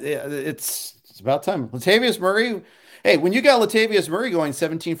 It's about time. Latavius Murray. Hey, when you got Latavius Murray going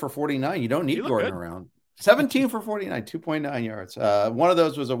 17 for 49, you don't need Gordon around. 17 for 49, 2.9 yards. One of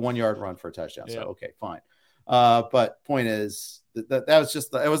those was a 1 yard run for a touchdown. So, okay, fine. But point is that was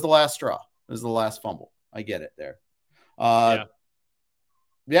it was the last straw. It was the last fumble. I get it there.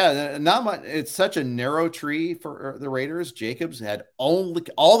 Yeah, not much. It's such a narrow tree for the Raiders. Jacobs had all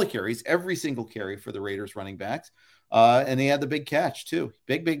the carries, every single carry for the Raiders running backs. And he had the big catch too.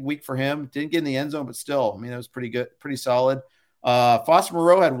 Big week for him. Didn't get in the end zone, but still, I mean, it was pretty good, pretty solid. Foster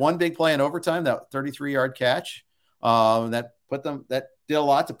Moreau had one big play in overtime, that 33-yard catch. That did a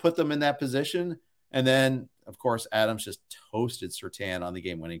lot to put them in that position. And then, of course, Adams just toasted Surtain on the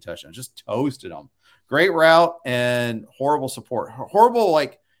game-winning touchdown. Just toasted him. Great route and horrible support. Horrible,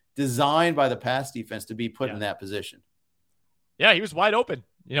 design by the pass defense to be put in that position. Yeah, he was wide open.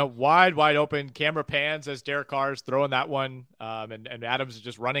 Wide open. Camera pans as Derek Carr is throwing that one. And Adams is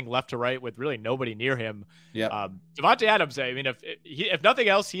just running left to right with really nobody near him. Yeah. Davante Adams, I mean, if nothing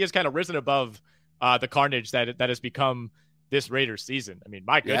else, he has kind of risen above the carnage that has become this Raiders season. I mean,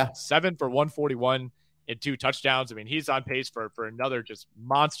 my goodness, 7 for 141 and 2 touchdowns. I mean, he's on pace for another just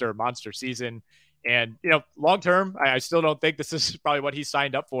monster season. And, long term, I still don't think this is probably what he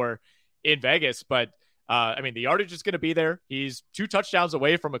signed up for in Vegas, but I mean, the yardage is going to be there. He's 2 touchdowns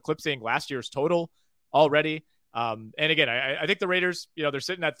away from eclipsing last year's total already. And again, I think the Raiders, they're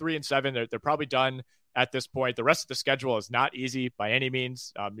sitting at 3-7. They're probably done at this point. The rest of the schedule is not easy by any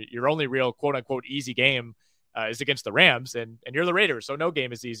means. Your only real quote unquote easy game is against the Rams, and you're the Raiders, so no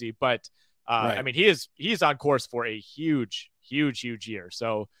game is easy. But right. I mean, he is on course for a huge year.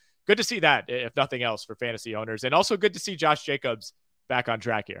 So good to see that, if nothing else, for fantasy owners, and also good to see Josh Jacobs back on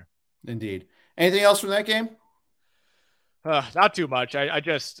track here. Indeed. Anything else from that game? Not too much.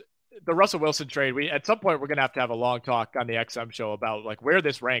 The Russell Wilson trade, at some point we're going to have a long talk on the XM show about where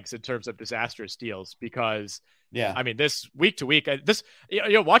this ranks in terms of disastrous deals, because I mean, this week to week,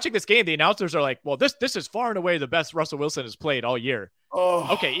 watching this game, the announcers are like, well, this is far and away the best Russell Wilson has played all year. Oh,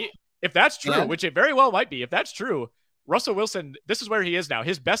 okay. If that's true, which it very well might be, if that's true, Russell Wilson, this is where he is now.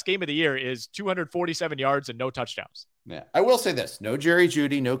 His best game of the year is 247 yards and no touchdowns. Yeah, I will say this: no Jerry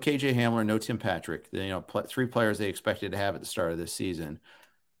Jeudy, no KJ Hamler, no Tim Patrick. 3 players they expected to have at the start of this season.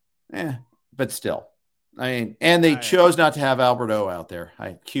 But still, I mean, and they chose not to have Albert O out there.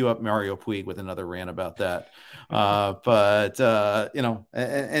 I cue up Mario Puig with another rant about that.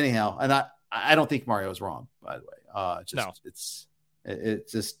 Anyhow, and I don't think Mario's wrong, by the way.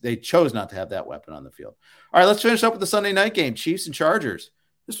 It's just they chose not to have that weapon on the field. All right, let's finish up with the Sunday night game, Chiefs and Chargers.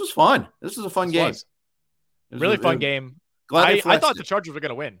 This was fun. This was a fun game. Really fun game. I thought the Chargers were going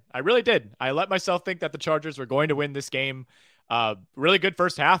to win. I really did. I let myself think that the Chargers were going to win this game. Really good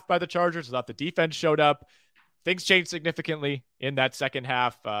first half by the Chargers. I thought the defense showed up. Things changed significantly in that second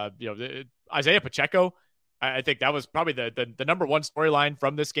half. Isaiah Pacheco, I think that was probably the number one storyline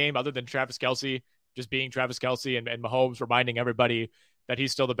from this game, other than Travis Kelce just being Travis Kelce and Mahomes reminding everybody that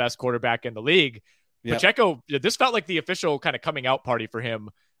he's still the best quarterback in the league. Yep. Pacheco, this felt like the official kind of coming out party for him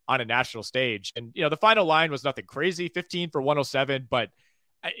on a national stage. And, the final line was nothing crazy, 15 for 107. But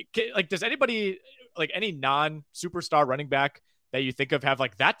does anybody, any non-superstar running back that you think of have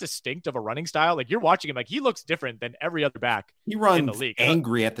that distinct of a running style? You're watching him, he looks different than every other back he runs in the league.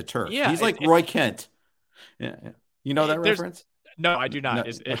 Angry at the turf. Yeah, he's like Roy Kent. Yeah. You know that reference? No, I do not.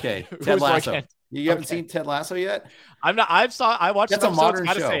 No. Okay. Ted Lasso. You haven't seen Ted Lasso yet? I'm not. I watched. That's a modern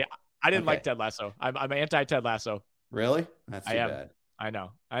show. Say, I didn't like Ted Lasso. I'm anti Ted Lasso. Really? That's too bad. I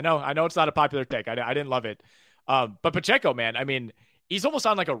know. It's not a popular take. I didn't love it. But Pacheco, man, I mean, he's almost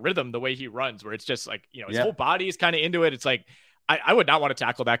on a rhythm the way he runs, where it's just his whole body is kind of into it. It's I would not want to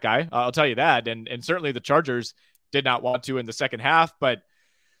tackle that guy. I'll tell you that. And certainly the Chargers did not want to in the second half. But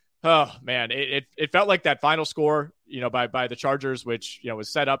oh man, it felt like that final score, by the Chargers, which was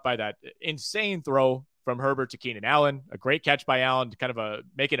set up by that insane throw from Herbert to Keenan Allen, a great catch by Allen, kind of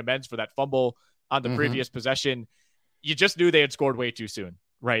making amends for that fumble on the previous possession. You just knew they had scored way too soon,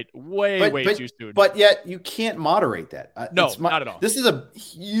 right? Way too soon. But yet you can't moderate that. No, not at all. This is a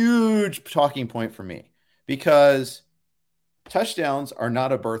huge talking point for me, because touchdowns are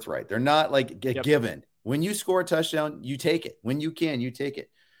not a birthright. They're not given. When you score a touchdown, you take it. When you can, you take it.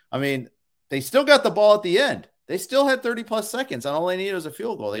 I mean, they still got the ball at the end. They still had 30 plus seconds, and all they needed was a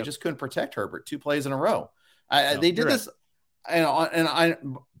field goal. They just couldn't protect Herbert 2 plays in a row. They did this. Right.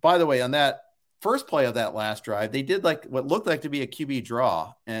 By the way, on that first play of that last drive, they did like what looked like to be a QB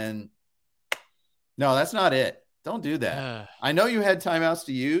draw. And no, that's not it. Don't do that. I know you had timeouts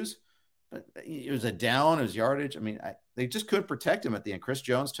to use, but it was a down, it was yardage. I mean, they just couldn't protect him at the end. Chris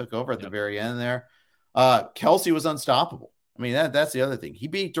Jones took over at the very end there. Kelsey was unstoppable. I mean, that's the other thing. He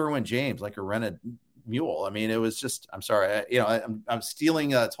beat Derwin James like a rented mule. I mean, it was just, I'm sorry. I'm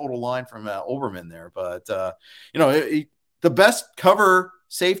stealing a total line from Olbermann there, but the best cover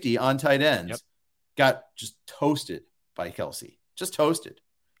safety on tight ends got just toasted by Kelsey, just toasted.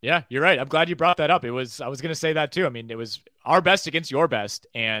 Yeah, you're right. I'm glad you brought that up. I was going to say that too. I mean, it was our best against your best.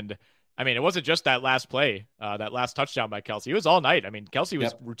 And I mean, it wasn't just that last play, that last touchdown by Kelsey. It was all night. I mean, Kelsey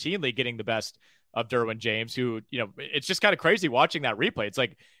was routinely getting the best of Derwin James, who, it's just kind of crazy watching that replay. It's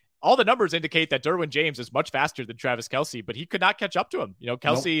like all the numbers indicate that Derwin James is much faster than Travis Kelsey, but he could not catch up to him.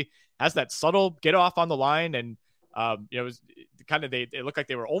 Kelsey has that subtle get off on the line, and it was kind of, they looked like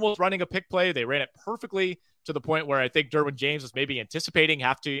they were almost running a pick play. They ran it perfectly to the point where I think Derwin James was maybe anticipating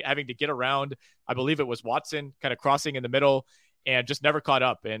having to get around. I believe it was Watson kind of crossing in the middle and just never caught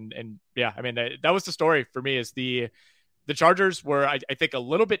up. And yeah, I mean, that was the story for me. Is the Chargers were, I think, a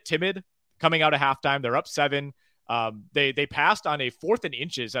little bit timid coming out of halftime. They're up 7. They passed on a 4th and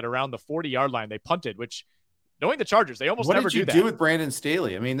inches at around the 40-yard line. They punted, which, knowing the Chargers, they almost never do that. What did you do with Brandon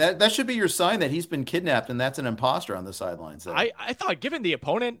Staley? I mean, that should be your sign that he's been kidnapped and that's an imposter on the sidelines. I thought, given the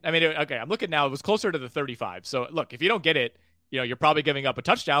opponent, I mean, okay, I'm looking now, it was closer to the 35. So look, if you don't get it, you're probably giving up a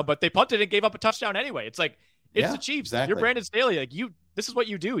touchdown, but they punted and gave up a touchdown anyway. It's like, it's the Chiefs. Exactly. You're Brandon Staley. Like, this is what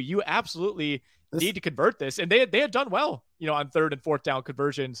you do. You absolutely need to convert this. And they had done well, on 3rd and 4th down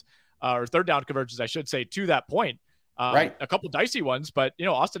conversions, or 3rd down conversions, I should say, to that point. Right. A couple dicey ones, but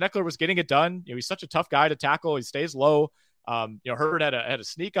Austin Eckler was getting it done. He's such a tough guy to tackle. He stays low. Herbert had a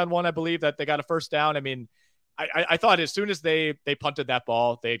sneak on one, I believe, that they got a first down. I mean, I thought as soon as they punted that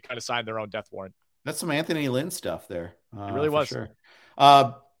ball, they kind of signed their own death warrant. That's some Anthony Lynn stuff there. It really was. Sure.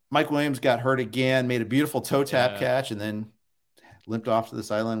 Mike Williams got hurt again, made a beautiful toe tap catch, and then limped off to the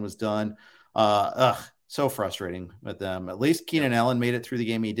sideline, was done. So frustrating with them. At least Keenan Allen made it through the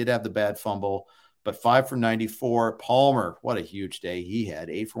game. He did have the bad fumble, but 5 for 94. Palmer, what a huge day he had.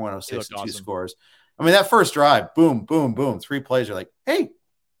 8 for 106 and 2 scores. I mean, that first drive, boom, boom, boom. 3 plays are like, hey,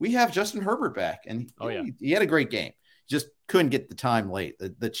 we have Justin Herbert back. And he had a great game. Just couldn't get the time late.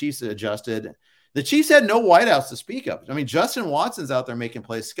 The Chiefs adjusted. The Chiefs had no wideouts to speak of. I mean, Justin Watson's out there making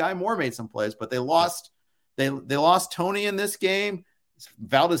plays. Sky Moore made some plays, but they lost. They lost Tony in this game.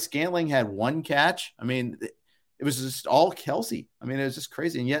 Valdez-Scantling had 1 catch. I mean, it was just all Kelsey. I mean, it was just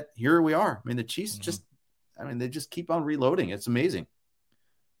crazy. And yet here we are. I mean, the Chiefs they just keep on reloading. It's amazing.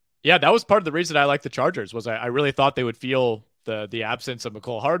 Yeah, that was part of the reason I like the Chargers. Was I really thought they would feel the absence of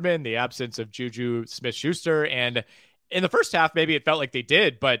McCole Hardman, the absence of Juju Smith-Schuster, and in the first half, maybe it felt like they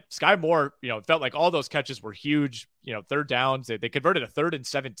did, but Sky Moore, it felt like all those catches were huge, 3rd downs. They converted a 3rd and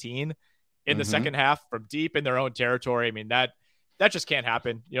 17 in the second half from deep in their own territory. I mean, that just can't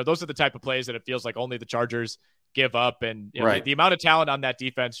happen. Those are the type of plays that it feels like only the Chargers give up. And the amount of talent on that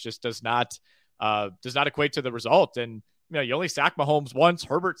defense just does not equate to the result. And, you only sack Mahomes once.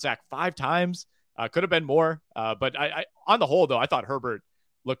 Herbert sacked 5 times. Could have been more. But I on the whole, though, I thought Herbert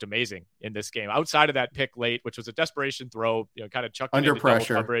looked amazing in this game. Outside of that pick late, which was a desperation throw, kind of chucked under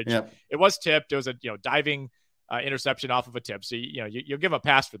pressure coverage. Yep. It was tipped. It was a diving interception off of a tip. So you'll give him a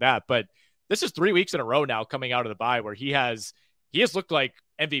pass for that. But this is 3 weeks in a row now coming out of the bye where he has looked like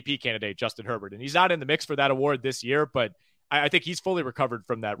MVP candidate Justin Herbert, and he's not in the mix for that award this year. But I think he's fully recovered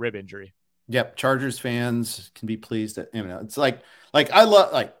from that rib injury. Yep, Chargers fans can be pleased that it's like I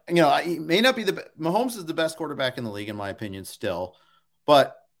love he may not be Mahomes is the best quarterback in the league in my opinion still,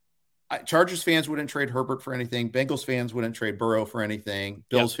 but Chargers fans wouldn't trade Herbert for anything. Bengals fans wouldn't trade Burrow for anything.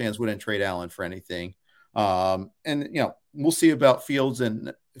 Bills fans wouldn't trade Allen for anything. And we'll see about Fields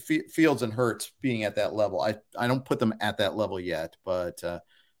and Hurts being at that level. I don't put them at that level yet, but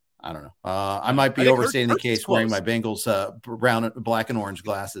I don't know. I might be overstating the case wearing my Bengals black and orange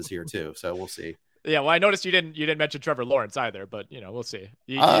glasses here too. So we'll see. Yeah, well, I noticed you didn't mention Trevor Lawrence either, but we'll see.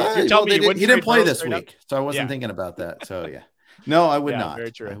 You're telling me he didn't play this week, so I wasn't thinking about that. So yeah, no, I would not.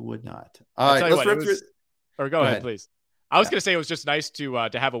 Very true. I would not. All right, let's rip through. Or go ahead, please. I was going to say it was just nice to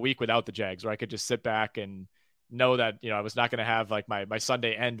have a week without the Jags, where I could just sit back and know that I was not going to have like my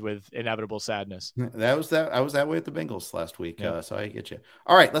Sunday end with inevitable sadness. I was that way at the Bengals last week. Yeah. So I get you.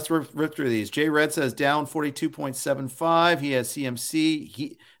 All right, let's rip through these. Jay Red says down 42.75. He has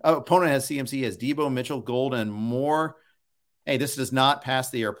CMC. Opponent has CMC. He has Debo, Mitchell, Gold, and more. hey, this does not pass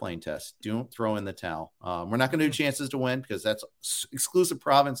the airplane test. Don't throw in the towel. We're not going to do chances to win because that's exclusive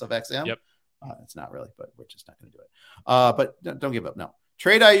province of XM. Yep. It's not really, but we're just not going to do it. But don't give up. No.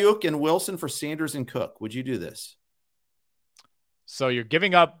 Trade Ayuk and Wilson for Sanders and Cook. Would you do this? So you're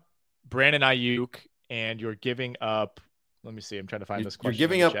giving up Brandon Ayuk and you're giving up, let me see. I'm trying to find this question. You're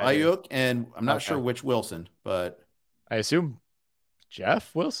giving up Ayuk and I'm not sure which Wilson, but I assume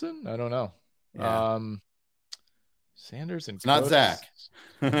Jeff Wilson. I don't know. Yeah. Sanders and it's not Zach.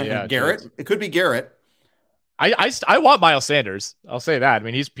 Yeah, Garrett. It could be Garrett. I want Miles Sanders. I'll say that. I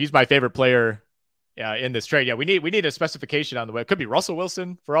mean, he's my favorite player in this trade. Yeah, we need a specification on the way. It could be Russell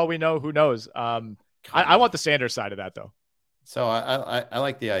Wilson for all we know. Who knows? I want the Sanders side of that though. So I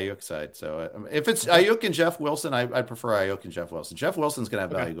like the Ayuk side. So if it's Ayuk and Jeff Wilson, I prefer Ayuk and Jeff Wilson. Jeff Wilson's going to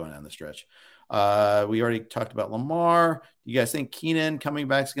have value going down the stretch. We already talked about Lamar. You guys think Keenan coming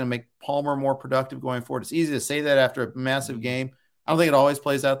back is going to make Palmer more productive going forward? It's easy to say that after a massive game. I don't think it always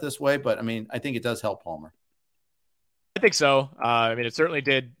plays out this way, but I mean, I think it does help Palmer. I think so. I mean, it certainly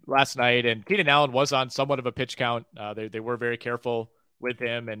did last night, and Keenan Allen was on somewhat of a pitch count. They were very careful with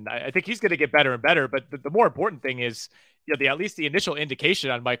him, and I think he's going to get better and better. But the more important thing is, at least the initial indication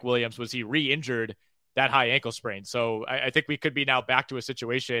on Mike Williams was he re-injured that high ankle sprain. So I think we could be now back to a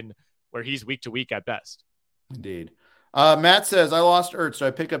situation where he's week to week at best. Indeed. Matt says, I lost Ertz. Do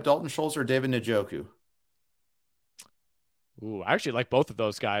I pick up Dalton Schultz or David Njoku? Ooh, I actually like both of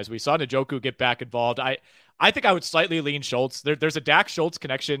those guys. We saw Njoku get back involved. I think I would slightly lean Schultz. There's a Dak Schultz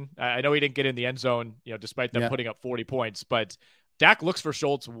connection. I know he didn't get in the end zone, despite them putting up 40 points, but Dak looks for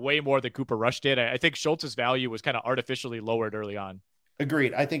Schultz way more than Cooper Rush did. I think Schultz's value was kind of artificially lowered early on.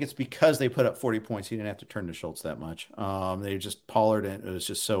 Agreed. I think it's because they put up 40 points. He didn't have to turn to Schultz that much. They just Pollard, and it was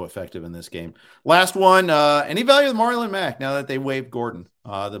just so effective in this game. Last one. Any value with Marlon Mack now that they waived Gordon?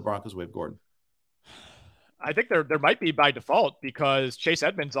 The Broncos waived Gordon. I think there might be by default because Chase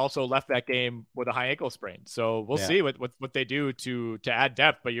Edmonds also left that game with a high ankle sprain. So we'll see what they do to add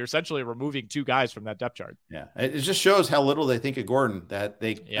depth, but you're essentially removing two guys from that depth chart. Yeah. It just shows how little they think of Gordon, that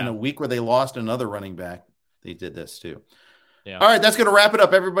they, in a week where they lost another running back, they did this too. Yeah. All right. That's going to wrap it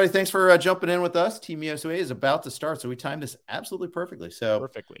up, everybody. Thanks for jumping in with us. Team USA is about to start. So we timed this absolutely perfectly.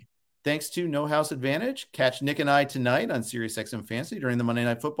 Thanks to No House Advantage. Catch Nick and I tonight on SiriusXM Fantasy during the Monday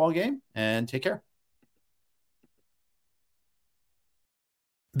Night Football game, and take care.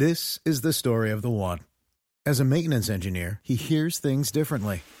 This is the story of the one. As a maintenance engineer, he hears things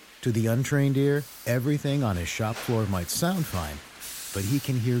differently. To the untrained ear, everything on his shop floor might sound fine, but he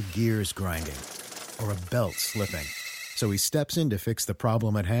can hear gears grinding or a belt slipping. So he steps in to fix the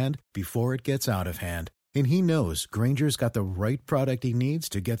problem at hand before it gets out of hand. And he knows Grainger's got the right product he needs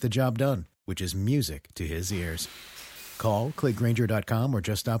to get the job done, which is music to his ears. Call, click Grainger.com, or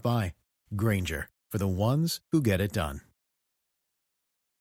just stop by. Grainger, for the ones who get it done.